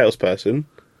 to a salesperson,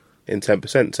 in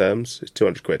 10% terms, is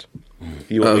 200 quid.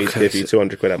 You want me to give you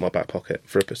 200 quid out of my back pocket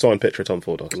for a signed picture of Tom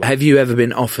Fordyce. Have you ever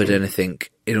been offered anything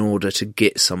in order to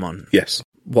get someone? Yes.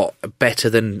 What, better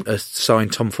than a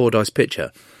signed Tom Fordyce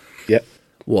picture? Yep.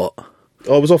 What?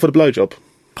 I was offered a blowjob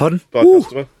Pardon? by a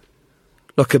customer.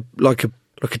 Like a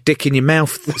dick in your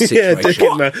mouth situation. Yeah,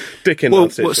 dick in Well,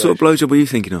 that situation. what sort of blowjob were you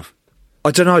thinking of?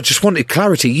 I don't know, I just wanted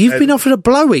clarity. You've been offered a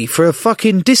blowy for a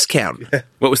fucking discount.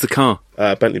 What was the car?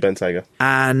 Bentley Bentayga.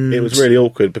 And It was really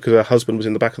awkward because her husband was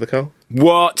in the back of the car.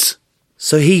 What?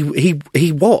 so he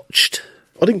watched.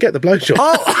 I didn't get the blowjob.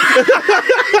 Oh,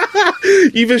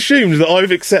 You've assumed that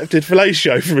I've accepted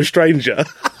fellatio from a stranger.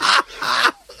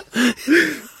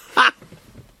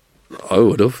 I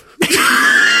would have.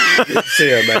 See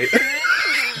her, mate.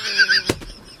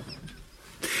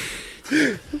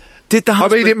 Did the I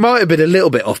husband... mean, it might have been a little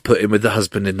bit off-putting with the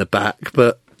husband in the back,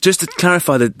 but Just to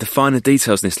clarify the finer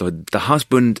details in this, Lloyd, the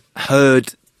husband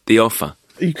heard the offer.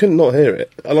 You couldn't not hear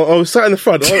it. And I was sat in the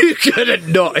front. you couldn't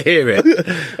not hear it.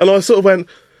 And I sort of went,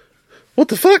 what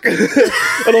the fuck? And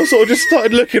I sort of just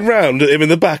started looking round at him in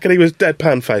the back, and he was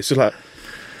deadpan faced. He was like,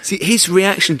 See, his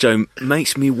reaction, Joe,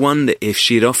 makes me wonder if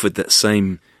she had offered that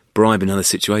same bribe in other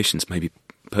situations, maybe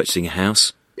purchasing a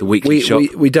house, the weekly shop.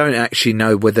 We don't actually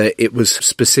know whether it was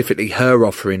specifically her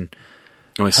offering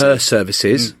her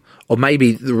services, or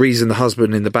maybe the reason the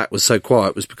husband in the back was so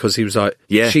quiet was because he was like,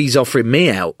 she's offering me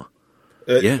out.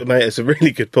 mate, it's a really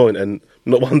good point, and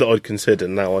not one that I'd consider.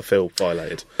 Now I feel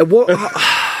violated.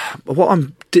 What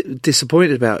I'm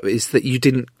disappointed about is that you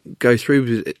didn't go through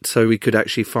with it so we could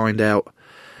actually find out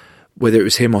whether it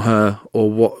was him or her, or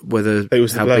whether it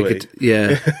was the blowy.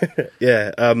 Yeah.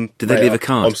 Yeah. Did they leave a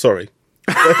card? I'm sorry.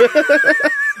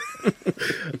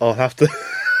 I'll have to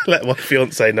let my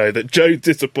fiance know that Joe's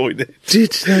disappointed.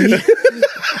 Did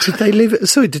they leave it?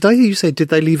 Sorry, did I hear you say, did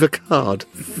they leave a card?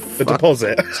 A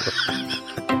deposit.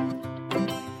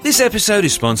 This episode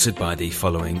is sponsored by the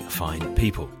following fine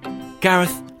people.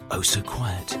 Gareth Oh So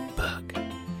Quiet Burke.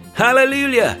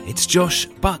 Hallelujah, it's Josh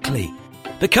Buckley.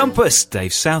 The Compass,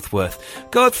 Dave Southworth.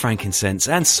 God Frankincense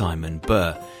and Simon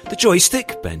Burr. The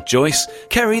Joystick, Ben Joyce.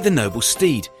 Kerry the Noble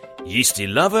Steed. Yeasty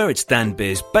Lover, it's Dan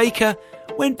Beers Baker.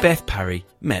 When Beth Parry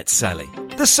met Sally.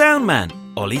 The Sound Man,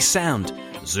 Ollie Sound.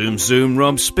 Zoom Zoom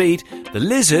Rob Speed. The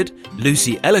Lizard,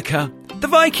 Lucy Elliker. The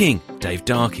Viking, Dave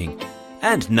Darking.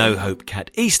 And No Hope Cat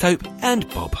Easthope and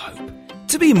Bob Hope.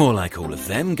 To be more like all of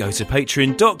them, go to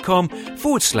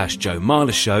patreon.com/Joe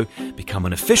Marler Show, become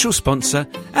an official sponsor,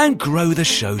 and grow the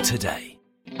show today.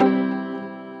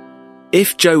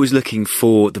 If Joe was looking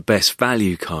for the best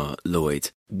value car,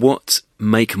 Lloyd, what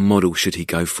make and model should he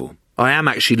go for? I am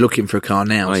actually looking for a car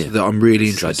now, so that I'm really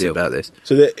interested about this.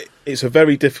 So it's a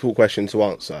very difficult question to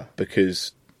answer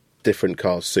because different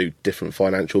cars suit different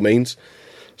financial means.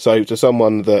 So to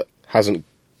someone that hasn't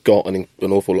got an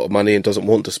awful lot of money and doesn't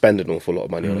want to spend an awful lot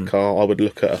of money on a car, I would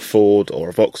look at a Ford or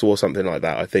a Vauxhall or something like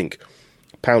that. I think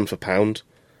pound for pound,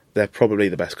 they're probably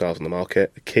the best cars on the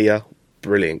market. A Kia,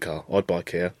 brilliant car. I'd buy a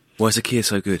Kia. Why is a Kia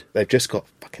so good? They've just got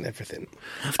fucking everything.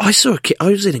 I saw a Kia. I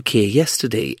was in a Kia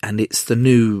yesterday, and it's the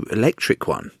new electric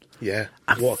one. Yeah.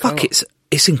 And what a fuck, car.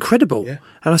 it's incredible. Yeah.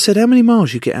 And I said, how many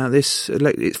miles you get out of this?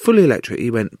 It's fully electric.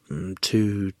 He went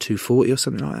 240 or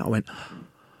something like that. I went,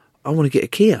 I want to get a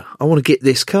Kia. I want to get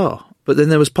this car. But then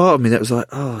there was part of me that was like,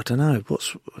 oh, I don't know.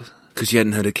 Because you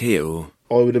hadn't heard of Kia, or?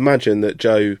 I would imagine that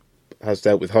Joe has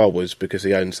dealt with Harwood's because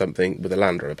he owns something with a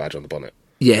Land Rover badge on the bonnet.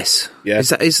 Yes. Yeah. Is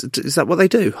that what they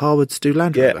do? Harwards do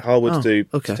Land Rover? Yeah, Harwards tend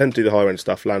to do the higher end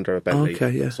stuff, Land Rover, Bentley,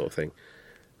 that sort of thing.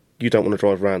 You don't want to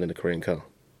drive around in a Korean car.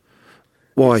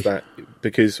 Why?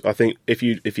 Because I think if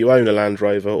you own a Land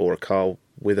Rover or a car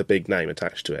with a big name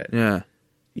attached to it,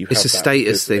 it's a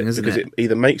status thing, isn't it? Because it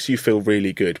either makes you feel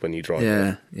really good when you drive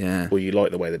it, or you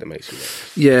like the way that it makes you look.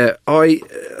 Yeah,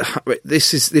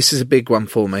 this is a big one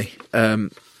for me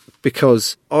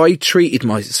because I treated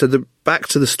back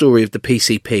to the story of the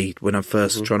PCP when I'm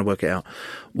first trying to work it out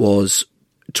was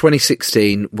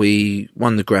 2016. We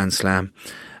won the Grand Slam,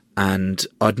 and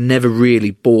I'd never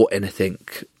really bought anything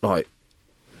like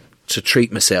to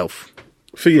treat myself.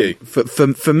 For you?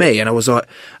 For me, and I was like,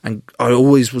 and I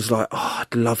always was like, oh,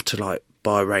 I'd love to like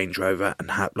buy a Range Rover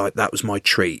and have like that was my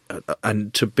treat,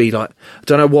 and to be like, I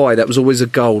don't know why, that was always a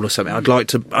goal or something. I'd like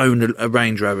to own a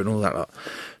Range Rover and all that.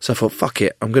 So I thought, fuck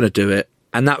it, I'm going to do it,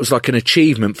 and that was like an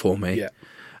achievement for me. Yeah.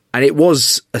 And it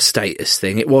was a status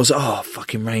thing. It was,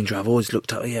 fucking Range Rover. I've always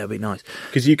looked up, it'd be nice.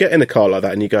 Because you get in a car like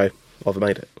that and you go, I've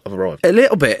made it, I've arrived. A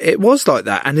little bit. It was like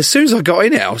that. And as soon as I got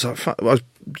in it, I was like, fuck, I was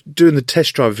doing the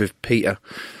test drive with Peter.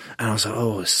 And I was like,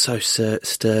 oh, it's so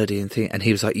sturdy and thing. And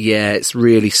he was like, yeah, it's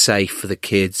really safe for the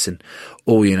kids. And,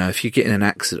 if you get in an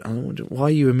accident, why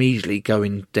are you immediately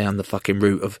going down the fucking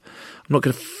route of, I'm not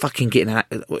going to fucking get in an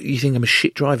accident. You think I'm a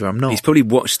shit driver? I'm not. He's probably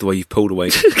watched the way you've pulled away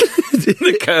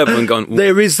the curb and gone.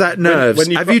 There is that nerves.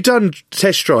 Have you done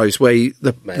test drives where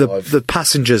the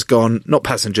passenger's gone, not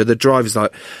passenger, the driver's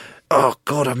like, oh,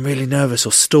 God, I'm really nervous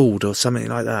or stalled or something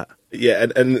like that? Yeah,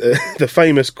 and the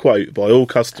famous quote by all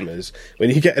customers, when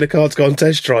you get in a car to go on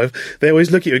test drive, they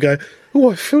always look at you and go,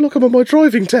 oh, I feel like I'm on my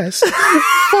driving test.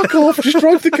 Fuck off, just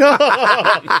drive the car.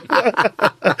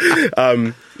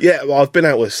 I've been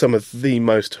out with some of the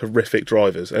most horrific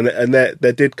drivers, and there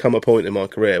did come a point in my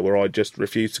career where I just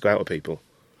refused to go out with people.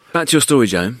 Back to your story,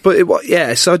 Joe. But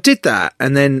so I did that,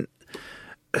 and then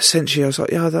essentially I was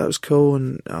like, yeah, that was cool,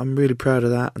 and I'm really proud of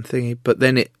that and thingy. But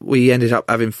then we ended up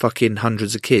having fucking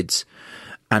hundreds of kids,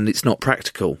 and it's not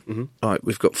practical. Mm-hmm. Like,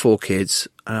 we've got 4 kids,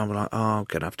 and I'm like, I'm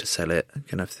going to have to sell it. I'm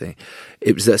going to have to think.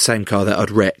 It was that same car that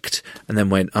I'd wrecked, and then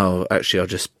went, oh, actually, I'll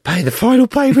just pay the final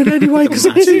payment anyway, because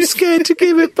I'm too scared to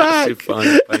give it back.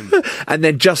 And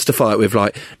then justify it with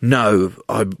like, no,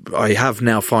 I have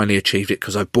now finally achieved it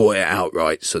because I bought it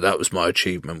outright, so that was my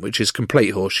achievement, which is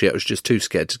complete horseshit. I was just too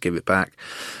scared to give it back.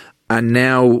 And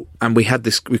now, we've got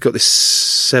this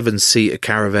 7-seater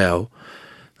Caravelle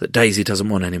that Daisy doesn't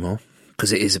want anymore,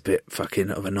 because it is a bit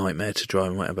fucking of a nightmare to drive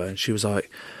and whatever. And she was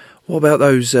like, what about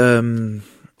those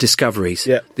Discoveries?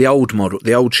 Yeah. The old model,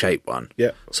 the old shape one.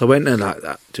 Yeah. So I went and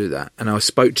do that. And I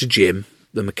spoke to Jim,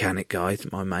 the mechanic guy,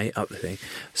 my mate, up the thing.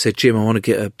 I said, Jim, I want to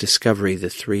get a Discovery, the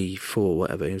 3-4,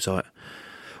 whatever. He was like,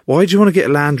 why do you want to get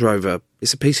a Land Rover?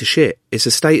 It's a piece of shit. It's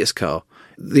a status car.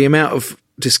 The amount of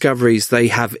Discoveries they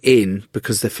have in,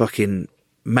 because they're fucking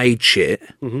made shit,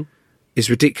 is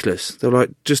ridiculous. They're like,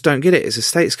 just don't get it. It's a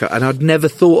status car. And I'd never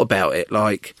thought about it.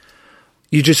 Like,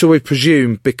 you just always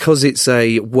presume because it's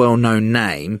a well-known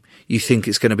name, you think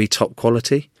it's going to be top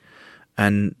quality.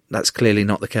 And that's clearly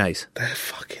not the case. They're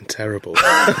fucking terrible.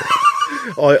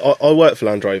 I worked for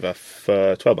Land Rover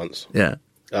for 12 months. Yeah.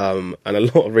 And a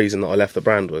lot of reason that I left the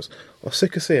brand was I was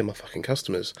sick of seeing my fucking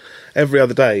customers. Every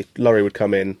other day, lorry would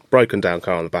come in, broken down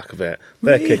car on the back of it.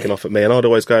 They're kicking off at me, and I'd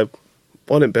always go,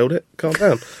 I didn't build it. Calm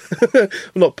down. I'm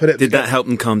not put it. Did that help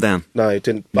them calm down? No, it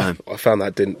didn't. No. I found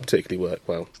that didn't particularly work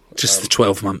well. Just the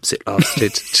 12 months it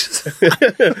lasted.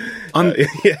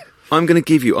 I'm going to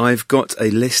give you. I've got a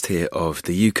list here of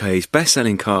the UK's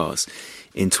best-selling cars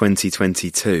in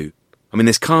 2022. I mean,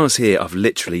 there's cars here I've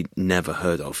literally never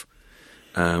heard of.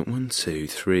 1, 2,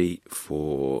 3,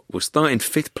 4. We'll start in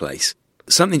 5th place.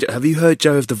 Have you heard,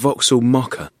 Joe, of the Vauxhall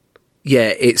Mocha?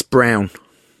 Yeah, it's brown.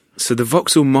 So the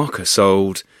Vauxhall Mocha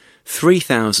sold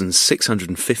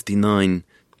 3,659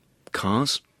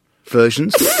 cars,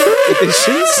 versions,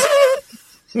 editions,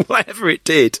 whatever it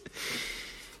did.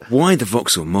 Why the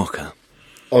Vauxhall Mocha?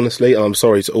 Honestly, I'm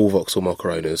sorry to all Vauxhall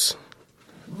Mocha owners.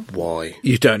 Why?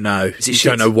 You don't know. You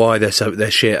don't know why they're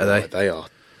shit, are they? They are.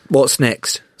 What's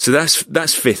next? So that's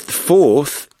 5th.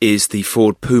 4th is the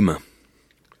Ford Puma.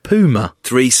 Puma?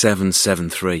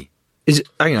 3773.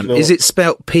 Hang on, is it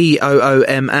spelt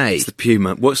Pooma? It's the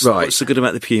Puma. What's so good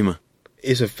about the Puma?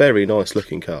 It's a very nice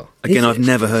looking car. Again, I've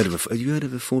never heard of Have you heard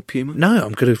of a Ford Puma? No,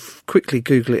 I'm going to quickly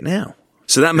Google it now.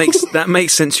 So that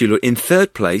makes sense to you. Look, in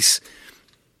 3rd place,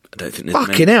 I don't think there's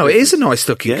fucking hell, it is a nice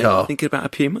looking car. Thinking about a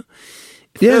Puma?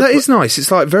 Yeah, that is nice.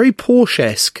 It's like very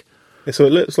Porsche-esque. Yeah, so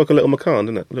it looks like a little Macan,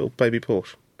 doesn't it? A little baby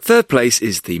Porsche. 3rd place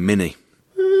is the Mini.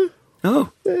 Yeah,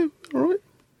 all right.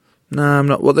 No, I'm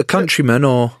not. What, the Countryman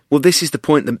or? Well, this is the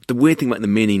point. The weird thing about the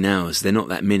Mini now is they're not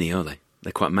that mini, are they?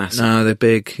 They're quite massive. No, they're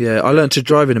big. Yeah, I learned to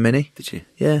drive in a Mini. Did you?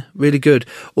 Yeah, really good.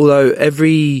 Although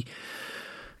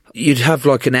you'd have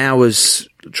like an hour's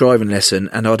driving lesson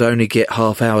and I'd only get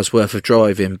half hour's worth of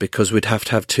driving because we'd have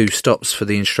to have 2 stops for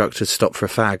the instructor to stop for a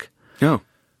fag. Oh.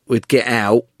 We'd get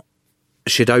out,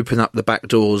 she'd open up the back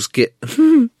doors, get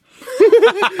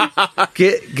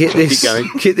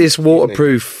this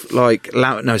waterproof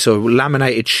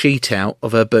laminated sheet out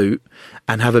of her boot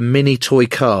and have a mini toy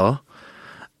car.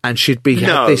 And she'd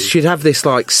have this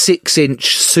like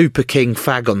 6-inch Super King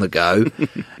fag on the go.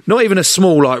 Not even a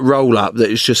small like roll up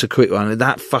that is just a quick one.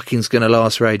 That fucking's going to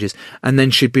last for ages. And then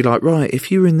she'd be like, right,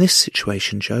 if you were in this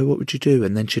situation, Joe, what would you do?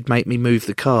 And then she'd make me move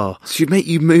the car. She'd make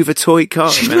you move a toy car.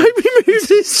 She'd make me move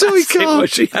this toy car.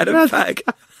 She had a fag.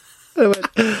 I went,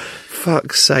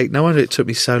 fuck's sake. No wonder it took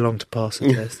me so long to pass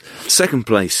the test. Second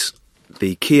place,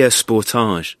 the Kia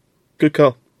Sportage. Good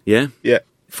car. Yeah? Yeah.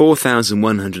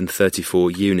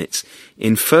 4,134 units.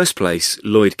 In first place,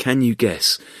 Lloyd, can you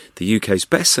guess the UK's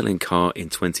best-selling car in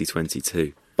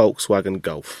 2022? Volkswagen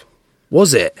Golf.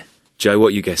 Was it? Joe, what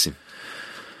are you guessing?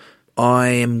 I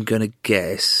am going to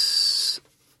guess...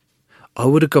 I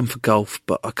would have gone for Golf,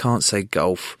 but I can't say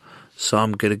Golf. So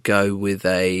I'm going to go with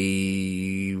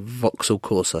a Vauxhall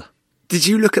Corsa. Did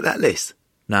you look at that list?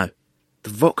 No. The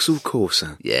Vauxhall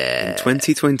Corsa in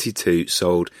 2022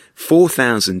 sold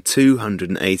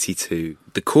 4,282.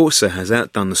 The Corsa has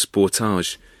outdone the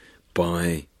Sportage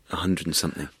by 100 and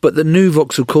something. But the new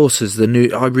Vauxhall Corsas,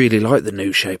 I really like the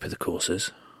new shape of the Corsas.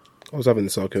 I was having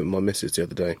this argument with my missus the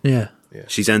other day. Yeah.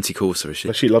 She's anti-Corsa, is she?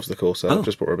 Well, she loves the Corsa. I've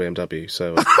just bought her a BMW,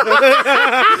 so...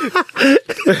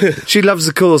 She loves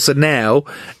the Corsa now,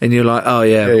 and you're like, oh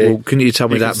yeah, well, can you tell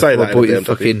me that before I bought you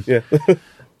fucking... Yeah.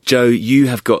 Joe, you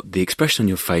have got the expression on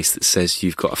your face that says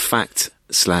you've got a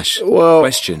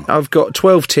fact/question. I've got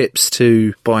 12 tips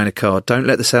to buying a car. Don't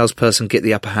let the salesperson get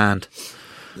the upper hand.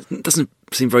 It doesn't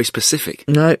seem very specific.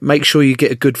 No, make sure you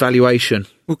get a good valuation.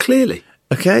 Well, clearly.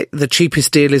 Okay, the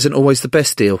cheapest deal isn't always the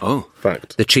best deal. Oh.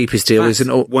 Fact. The cheapest deal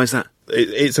isn't... Why is that?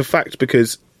 It's a fact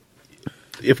because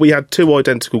if we had 2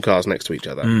 identical cars next to each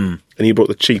other and you bought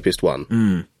the cheapest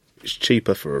one, it's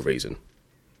cheaper for a reason.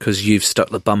 Because you've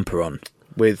stuck the bumper on.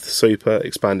 With super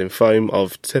expanding foam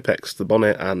of Tipex the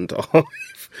bonnet and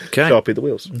Sharpie the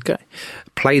wheels. Okay.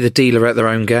 Play the dealer at their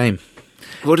own game.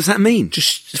 What does that mean?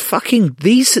 Just fucking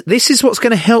this is what's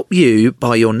going to help you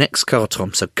buy your next car,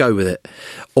 Tom, so go with it.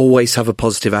 Always have a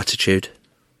positive attitude.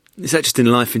 Is that just in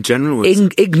life in general?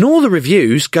 Ignore the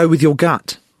reviews, go with your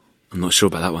gut. I'm not sure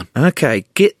about that one. Okay,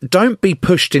 don't be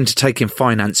pushed into taking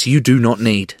finance you do not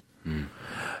need.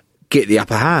 Get the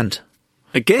upper hand.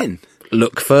 Again?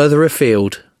 Look further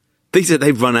afield.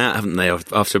 They've run out, haven't they,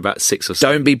 after about 6 or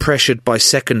 7? Don't be pressured by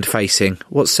second facing.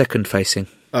 What's second facing?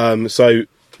 So,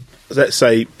 let's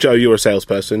say, Joe, you're a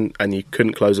salesperson and you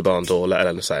couldn't close a barn door, let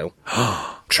alone a sale.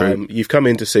 True. You've come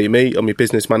in to see me, I'm your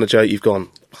business manager, you've gone,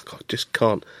 I just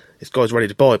can't. This guy's ready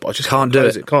to buy, but I just can't do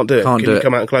it. Can't do it. Can you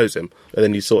come out and close him? And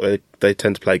then they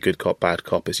tend to play good cop, bad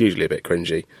cop. It's usually a bit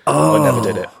cringy. I never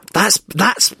did it. That's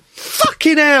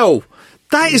fucking hell.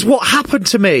 That is what happened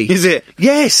to me. Is it?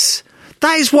 Yes.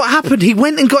 That is what happened. He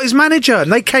went and got his manager and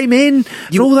they came in.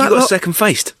 You got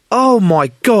second-faced. Oh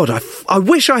my God. I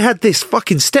wish I had this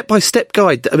fucking step-by-step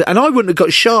guide and I wouldn't have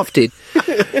got shafted.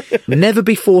 Never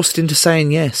be forced into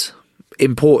saying yes.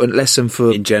 Important lesson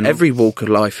for every walk of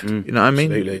life. You know what I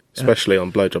mean? Absolutely. Especially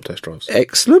on blowjob test drives.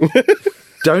 Excellent.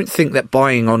 Don't think that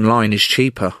buying online is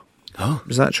cheaper. Oh.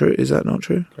 Is that true? Is that not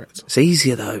true? Correct. It's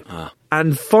easier though.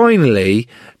 And finally,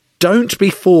 don't be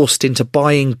forced into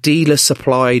buying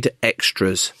dealer-supplied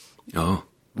extras. Oh.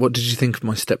 What did you think of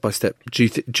my step-by-step? Do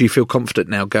you feel confident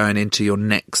now going into your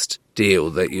next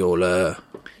deal that you'll...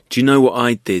 Do you know what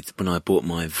I did when I bought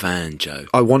my van, Joe?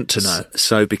 I want to know.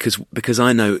 So because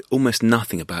I know almost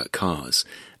nothing about cars,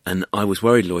 and I was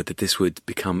worried, Lloyd, that this would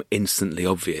become instantly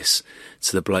obvious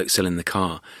to the bloke selling the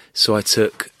car. So I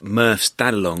took Murph's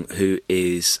dad along, who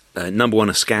is, number one,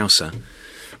 a Scouser.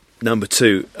 Number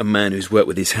two, a man who's worked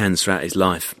with his hands throughout his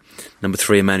life. Number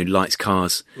three, a man who likes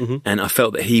cars. Mm-hmm. And I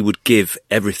felt that he would give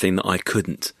everything that I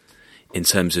couldn't in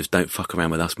terms of don't fuck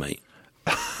around with us, mate.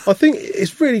 I think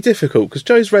it's really difficult because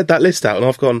Joe's read that list out and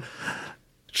I've gone,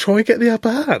 try and get the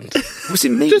upper hand. What's it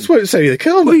mean? Just won't sell you the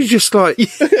car. Well, you just like...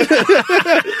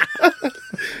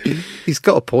 He's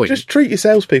got a point. Just treat your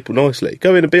salespeople nicely.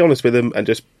 Go in and be honest with them and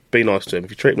just be nice to them.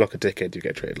 If you treat them like a dickhead, you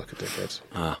get treated like a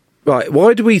dickhead. Right,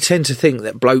 why do we tend to think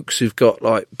that blokes who've got,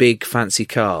 like, big, fancy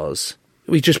cars...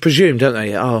 We just presume, don't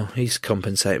they? Oh, he's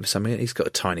compensating for something. He's got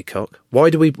a tiny cock. Why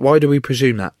do we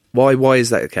presume that? Why is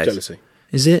that the case? Jealousy.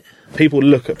 is it? People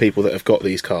look at people that have got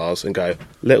these cars and go,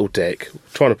 little dick,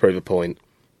 trying to prove a point.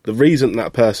 The reason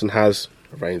that person has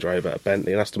a Range Rover, a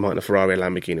Bentley, an Aston Martin, a Ferrari, a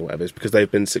Lamborghini, whatever, is because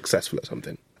they've been successful at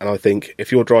something. And I think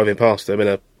if you're driving past them in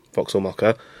a Vauxhall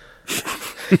Mocha...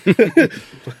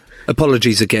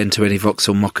 Apologies again to any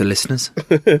Vauxhall Mocha listeners.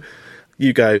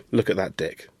 You go, look at that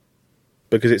dick.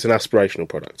 Because it's an aspirational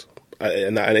product.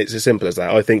 And it's as simple as that.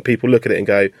 I think people look at it and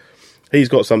go, he's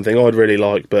got something I'd really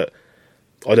like, but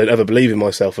I don't ever believe in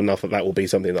myself enough that will be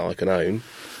something that I can own.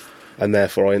 And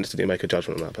therefore I instantly make a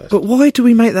judgment on that person. But why do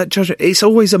we make that judgment? It's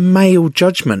always a male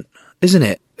judgment, isn't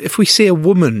it? If we see a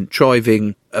woman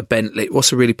driving a Bentley,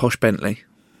 what's a really posh Bentley?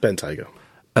 Bentayga.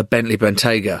 A Bentley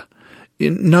Bentayga.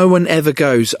 No one ever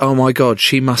goes, oh my God,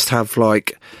 she must have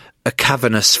like a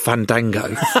cavernous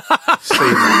Fandango.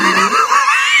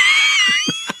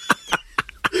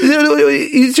 Do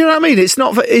you know what I mean? It's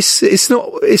not.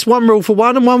 It's one rule for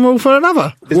one and one rule for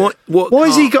another. Why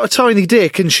has he got a tiny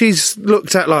dick and she's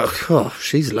looked at like, oh,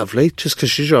 she's lovely just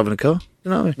because she's driving a car?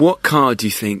 You know what I mean? What car do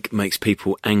you think makes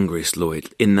people angriest,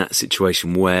 Lloyd, in that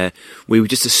situation where we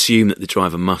would just assume that the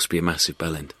driver must be a massive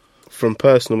bellend? From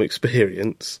personal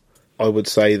experience, I would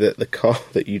say that the car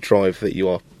that you drive that you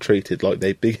are treated like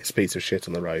the biggest piece of shit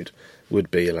on the road would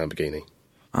be a Lamborghini.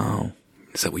 Oh.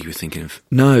 Is that what you were thinking of?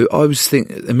 No, I was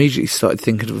immediately started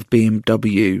thinking of a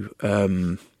BMW.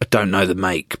 I don't know the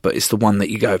make, but it's the one that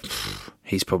you go,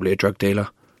 he's probably a drug dealer.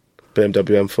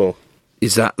 BMW M4.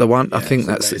 Is that the one? Yeah, I think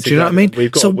so that's... it's Do you know what I mean?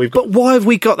 But why have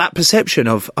we got that perception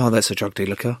of, oh, that's a drug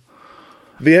dealer car?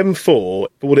 The M4,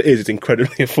 what it is, it's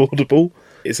incredibly affordable.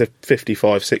 It's a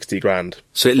 55, 60 grand.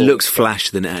 So it looks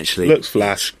flash than it actually... Looks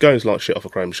flash, goes like shit off a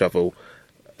chrome shovel,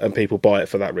 and people buy it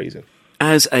for that reason.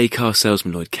 As a car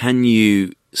salesman, Lloyd, can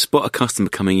you spot a customer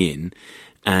coming in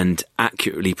and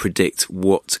accurately predict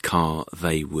what car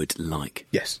they would like?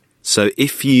 Yes. So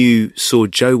if you saw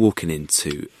Joe walking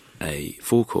into a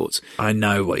forecourt... I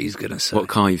know what he's going to say. What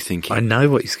car are you thinking? I know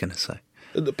what he's going to say.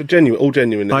 But all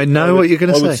genuine. I know what you're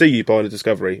going to say. I would see you buying a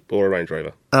Discovery or a Range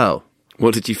Rover. Oh.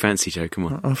 What did you fancy, Joe? Come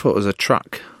on. I thought it was a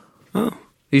truck. Oh.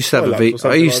 I used to have have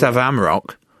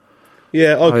Amarok.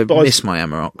 Yeah, I miss my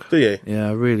Amarok. Do you? Yeah,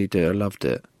 I really do. I loved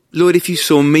it. Lloyd, if you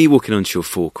saw me walking onto your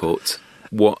forecourt,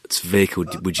 what vehicle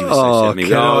would you associate me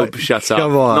with? Oh, shut up.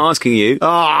 Come on. I'm not asking you.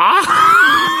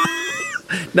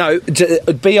 No,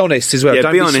 be honest as well. Yeah,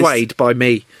 Don't be swayed by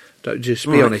me. Don't just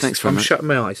be honest. Thanks very much. I'm shutting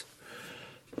my eyes.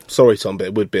 Sorry, Tom, but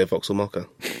it would be a Vauxhall Mocha.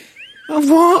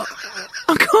 What?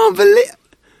 I can't believe...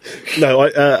 No,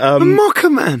 a Mocha,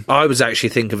 man. I was actually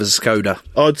thinking of a Skoda.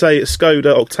 I'd say a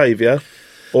Skoda Octavia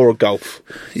or a Golf.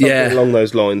 Something along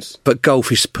those lines. But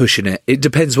Golf is pushing it. It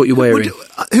depends what you're wearing.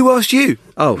 Who asked you?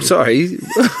 Oh, sorry.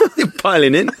 You're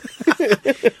piling in.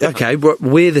 Okay,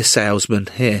 we're the salesman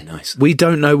here. Nice. We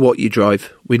don't know what you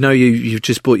drive. We know you've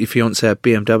just bought your fiancée a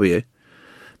BMW.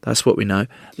 That's what we know.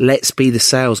 Let's be the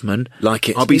salesman. Like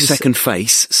it. I'll be second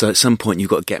face, so at some point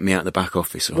you've got to get me out of the back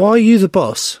office. Right? Why are you the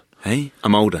boss? Hey,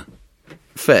 I'm older.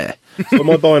 Fair. So am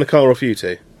I buying a car off you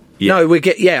two? Yeah. No,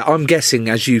 I'm guessing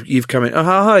as you've come in.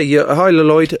 Hi,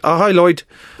 Lloyd. Hi, Lloyd.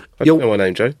 I don't know my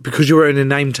name, Joe. Because you're wearing a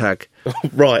name tag.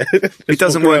 Right. It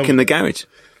doesn't work in the garage.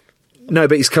 No,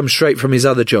 but he's come straight from his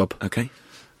other job. Okay.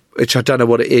 Which I don't know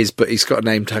what it is, but he's got a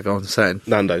name tag on saying.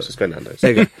 Nando's. Let's go Nando's.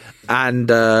 There you go.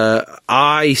 And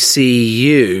I see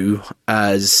you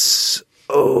as...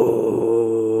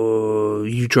 Oh,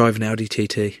 you drive an Audi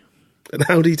TT. An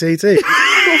Audi TT? What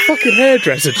a fucking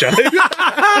hairdresser, Joe.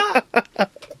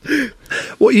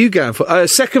 What are you going for?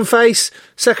 Second face.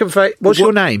 What's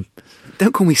your name?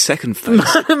 Don't call me second face.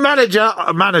 Manager.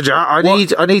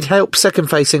 I need help second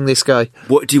facing this guy.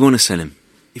 What do you want to sell him?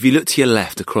 If you look to your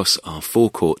left across our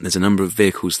forecourt, there's a number of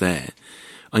vehicles there.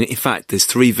 In fact, there's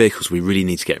 3 vehicles we really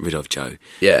need to get rid of, Joe.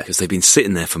 Yeah. Because they've been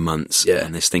sitting there for months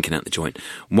and they're stinking out the joint.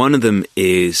 One of them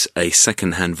is a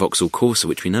second-hand Vauxhall Corsa,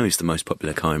 which we know is the most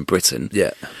popular car in Britain.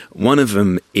 Yeah. One of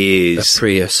them is... A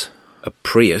Prius. A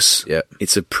Prius. Yeah.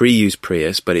 It's a pre-used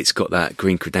Prius, but it's got that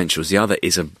green credentials. The other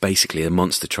is basically a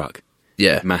monster truck.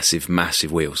 Yeah. Massive,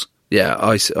 massive wheels. Yeah,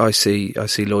 I see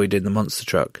Lloyd in the monster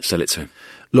truck. Sell it to him.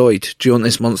 Lloyd, do you want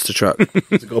this monster truck?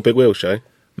 Has it got a big wheel, Joe?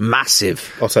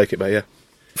 Massive. I'll take it, mate, yeah.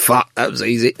 Fuck, that was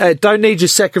easy. Don't need your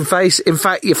second face. In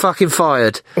fact, you're fucking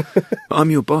fired.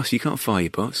 I'm your boss. You can't fire your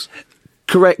boss.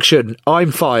 Correction,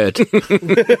 I'm fired.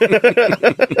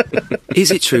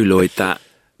 Is it true, Lloyd, that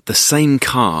the same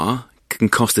car can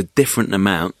cost a different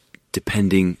amount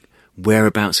depending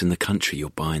whereabouts in the country you're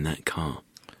buying that car?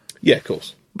 Yeah, of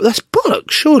course. But that's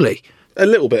bollocks, surely. A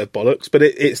little bit of bollocks, but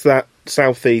it's that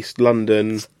southeast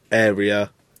London area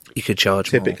you could charge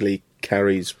typically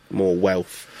carries more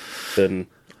wealth than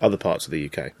other parts of the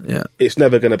UK. Yeah. It's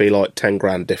never going to be like 10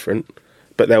 grand different,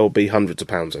 but there will be hundreds of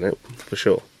pounds in it, for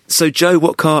sure. So, Joe,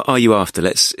 what car are you after?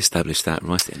 Let's establish that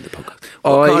right at the end of the podcast.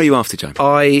 What car are you after, Joe?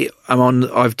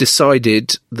 I've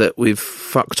decided that we've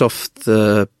fucked off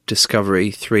the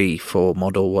Discovery 3, 4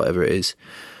 model, whatever it is,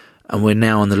 and we're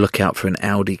now on the lookout for an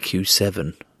Audi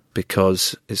Q7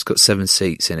 because it's got 7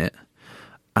 seats in it,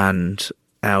 and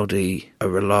Audi are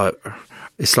reliable.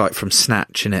 It's like from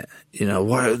Snatch, innit? You know,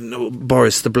 why,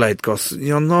 Boris the Blade goes,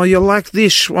 you know, you like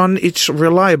this one, it's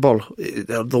reliable.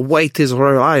 The weight is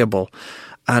reliable.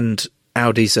 And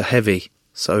Audis are heavy,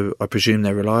 so I presume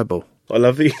they're reliable. I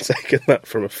love that you've taken that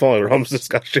from a firearms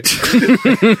discussion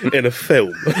in a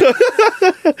film.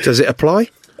 Does it apply?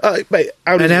 Mate,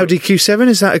 an Audi Q7,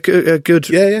 is that a good,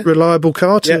 reliable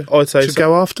car to I'd say so.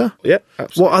 Go after? Yeah,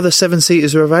 absolutely. What other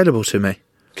 7-seaters are available to me?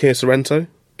 Kia Sorento,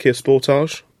 Kia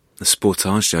Sportage. The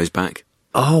Sportage, Joe's back.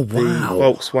 Oh, wow. The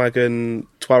Volkswagen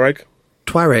Touareg.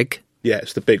 Touareg? Yeah,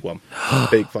 it's the big one. The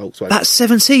big Volkswagen. That's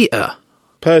 7-seater?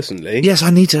 Personally... Yes, I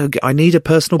need a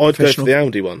personal I'd professional... go for the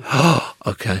Audi one.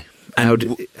 Okay.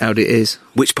 Audi it is.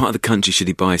 Which part of the country should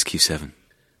he buy his Q7?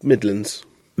 Midlands.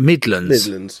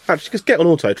 Actually, just get on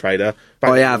Auto Trader.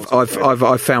 I have.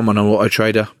 I've found one on Auto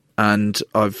Trader, and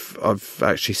I've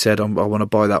actually said I want to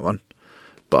buy that one,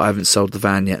 but I haven't sold the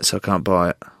van yet, so I can't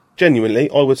buy it. Genuinely,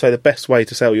 I would say the best way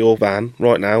to sell your van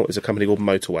right now is a company called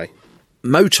Motorway.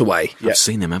 Motorway? Yeah. I've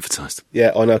seen them advertised.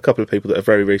 Yeah, I know a couple of people that have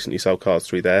very recently sold cars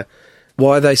through there.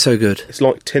 Why are they so good? It's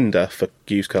like Tinder for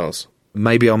used cars.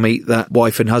 Maybe I'll meet that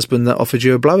wife and husband that offered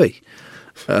you a blowy.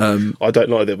 I don't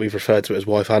like that we've referred to it as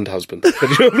wife and husband.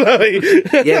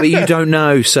 Yeah, but you don't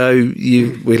know, so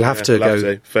we'll have to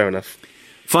go. Fair enough.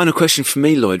 Final question for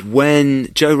me, Lloyd.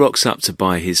 When Joe rocks up to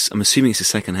buy his, I'm assuming it's a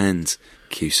second-hand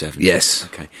Q7. Yes.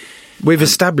 Okay. We've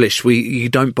established you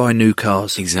don't buy new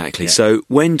cars. Exactly. Yeah. So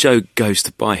when Joe goes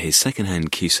to buy his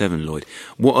second-hand Q7, Lloyd,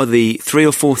 what are the 3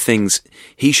 or 4 things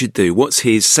he should do? What's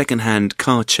his second-hand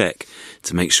car check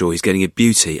to make sure he's getting a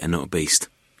beauty and not a beast?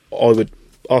 I would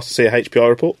ask to see a HPI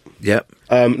report. Yep.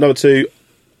 Number 2,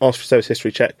 ask for a service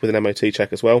history check with an MOT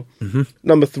check as well. Mm-hmm.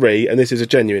 Number 3, and this is a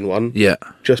genuine one,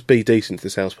 just be decent to the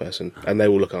salesperson and they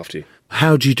will look after you.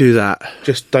 How do you do that?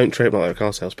 Just don't treat them like they're a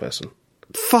car salesperson.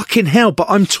 Fucking hell, but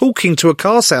I'm talking to a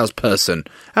car salesperson.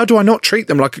 How do I not treat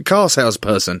them like a car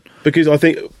salesperson? Because I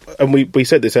think, and we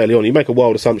said this early on, you make a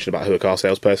wild assumption about who a car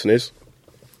salesperson is.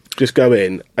 Just go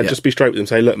in and just be straight with them,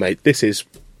 say, look, mate, this is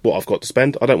what I've got to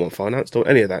spend. I don't want finance, don't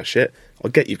want any of that shit. I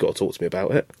get you've got to talk to me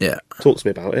about it. Yeah. Talk to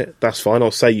me about it. That's fine.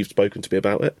 I'll say you've spoken to me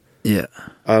about it. Yeah.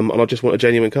 And I just want a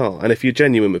genuine car. And if you're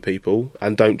genuine with people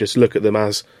and don't just look at them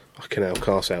as, fucking hell,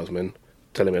 car salesman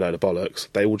telling me a load of bollocks,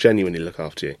 they will genuinely look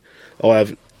after you. I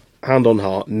have, hand on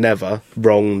heart, never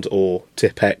wronged or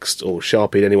Tip-X'd or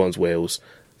Sharpied anyone's wheels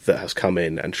that has come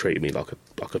in and treated me like a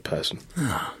person.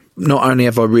 Not only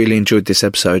have I really enjoyed this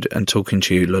episode and talking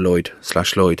to you, Lloyd,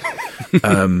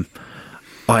 I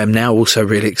am now also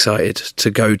really excited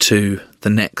to go to the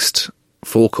next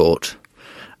forecourt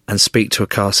and speak to a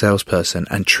car salesperson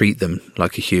and treat them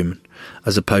like a human,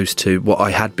 as opposed to what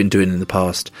I had been doing in the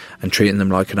past and treating them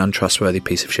like an untrustworthy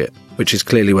piece of shit, which is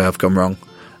clearly where I've gone wrong.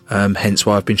 Hence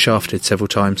why I've been shafted several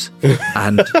times.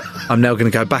 And I'm now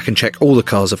going to go back and check all the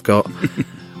cars I've got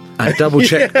and double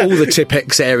check all the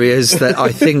Tip-X areas that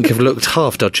I think have looked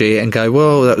half dodgy and go,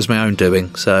 well, that was my own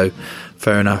doing. So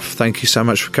fair enough. Thank you so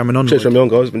much for coming on. Cheers for having me on,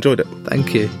 guys. I've enjoyed it.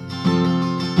 Thank you.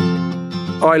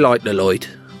 I like the Lloyd.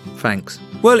 Thanks.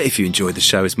 Well, if you enjoyed the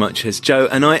show as much as Joe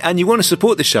and I, and you want to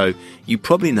support the show, you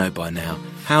probably know by now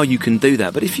how you can do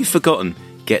that. But if you've forgotten,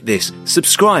 get this.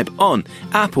 Subscribe on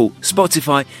Apple,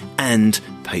 Spotify and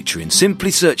Patreon.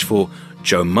 Simply search for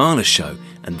Joe Marler Show,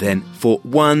 and then for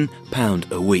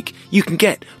 £1 a week, you can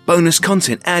get bonus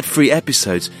content, ad-free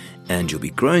episodes, and you'll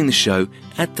be growing the show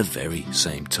at the very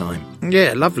same time.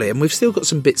 Yeah, lovely. And we've still got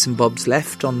some bits and bobs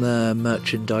left on the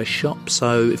merchandise shop.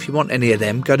 So if you want any of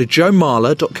them, go to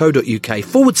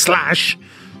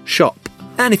joemarler.co.uk/shop.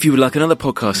 And if you would like another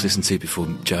podcast to listen to before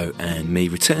Joe and me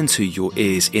return to your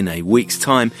ears in a week's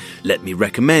time, let me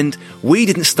recommend We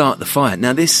Didn't Start the Fire.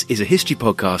 Now, this is a history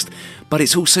podcast, but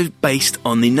it's also based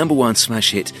on the #1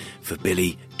 smash hit for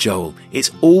Billy Joel.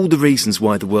 It's all the reasons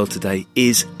why the world today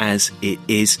is as it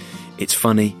is. It's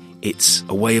funny. It's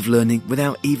a way of learning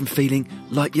without even feeling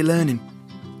like you're learning.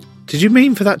 Did you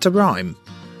mean for that to rhyme?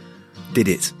 Did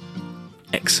it?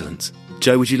 Excellent.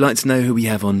 Joe, would you like to know who we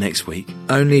have on next week?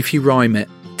 Only if you rhyme it.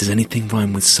 Does anything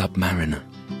rhyme with Submariner?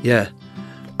 Yeah.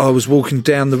 I was walking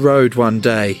down the road one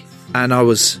day and I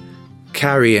was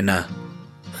carrying her.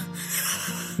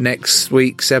 Next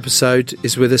week's episode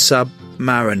is with a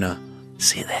Submariner.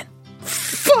 See you then.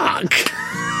 Fuck!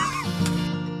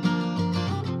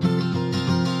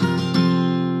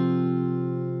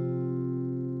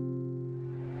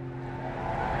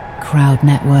 proud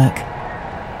network.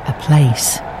 A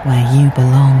place where you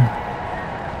belong.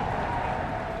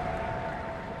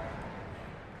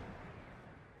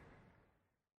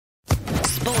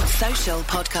 Sports Social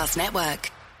Podcast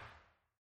Network.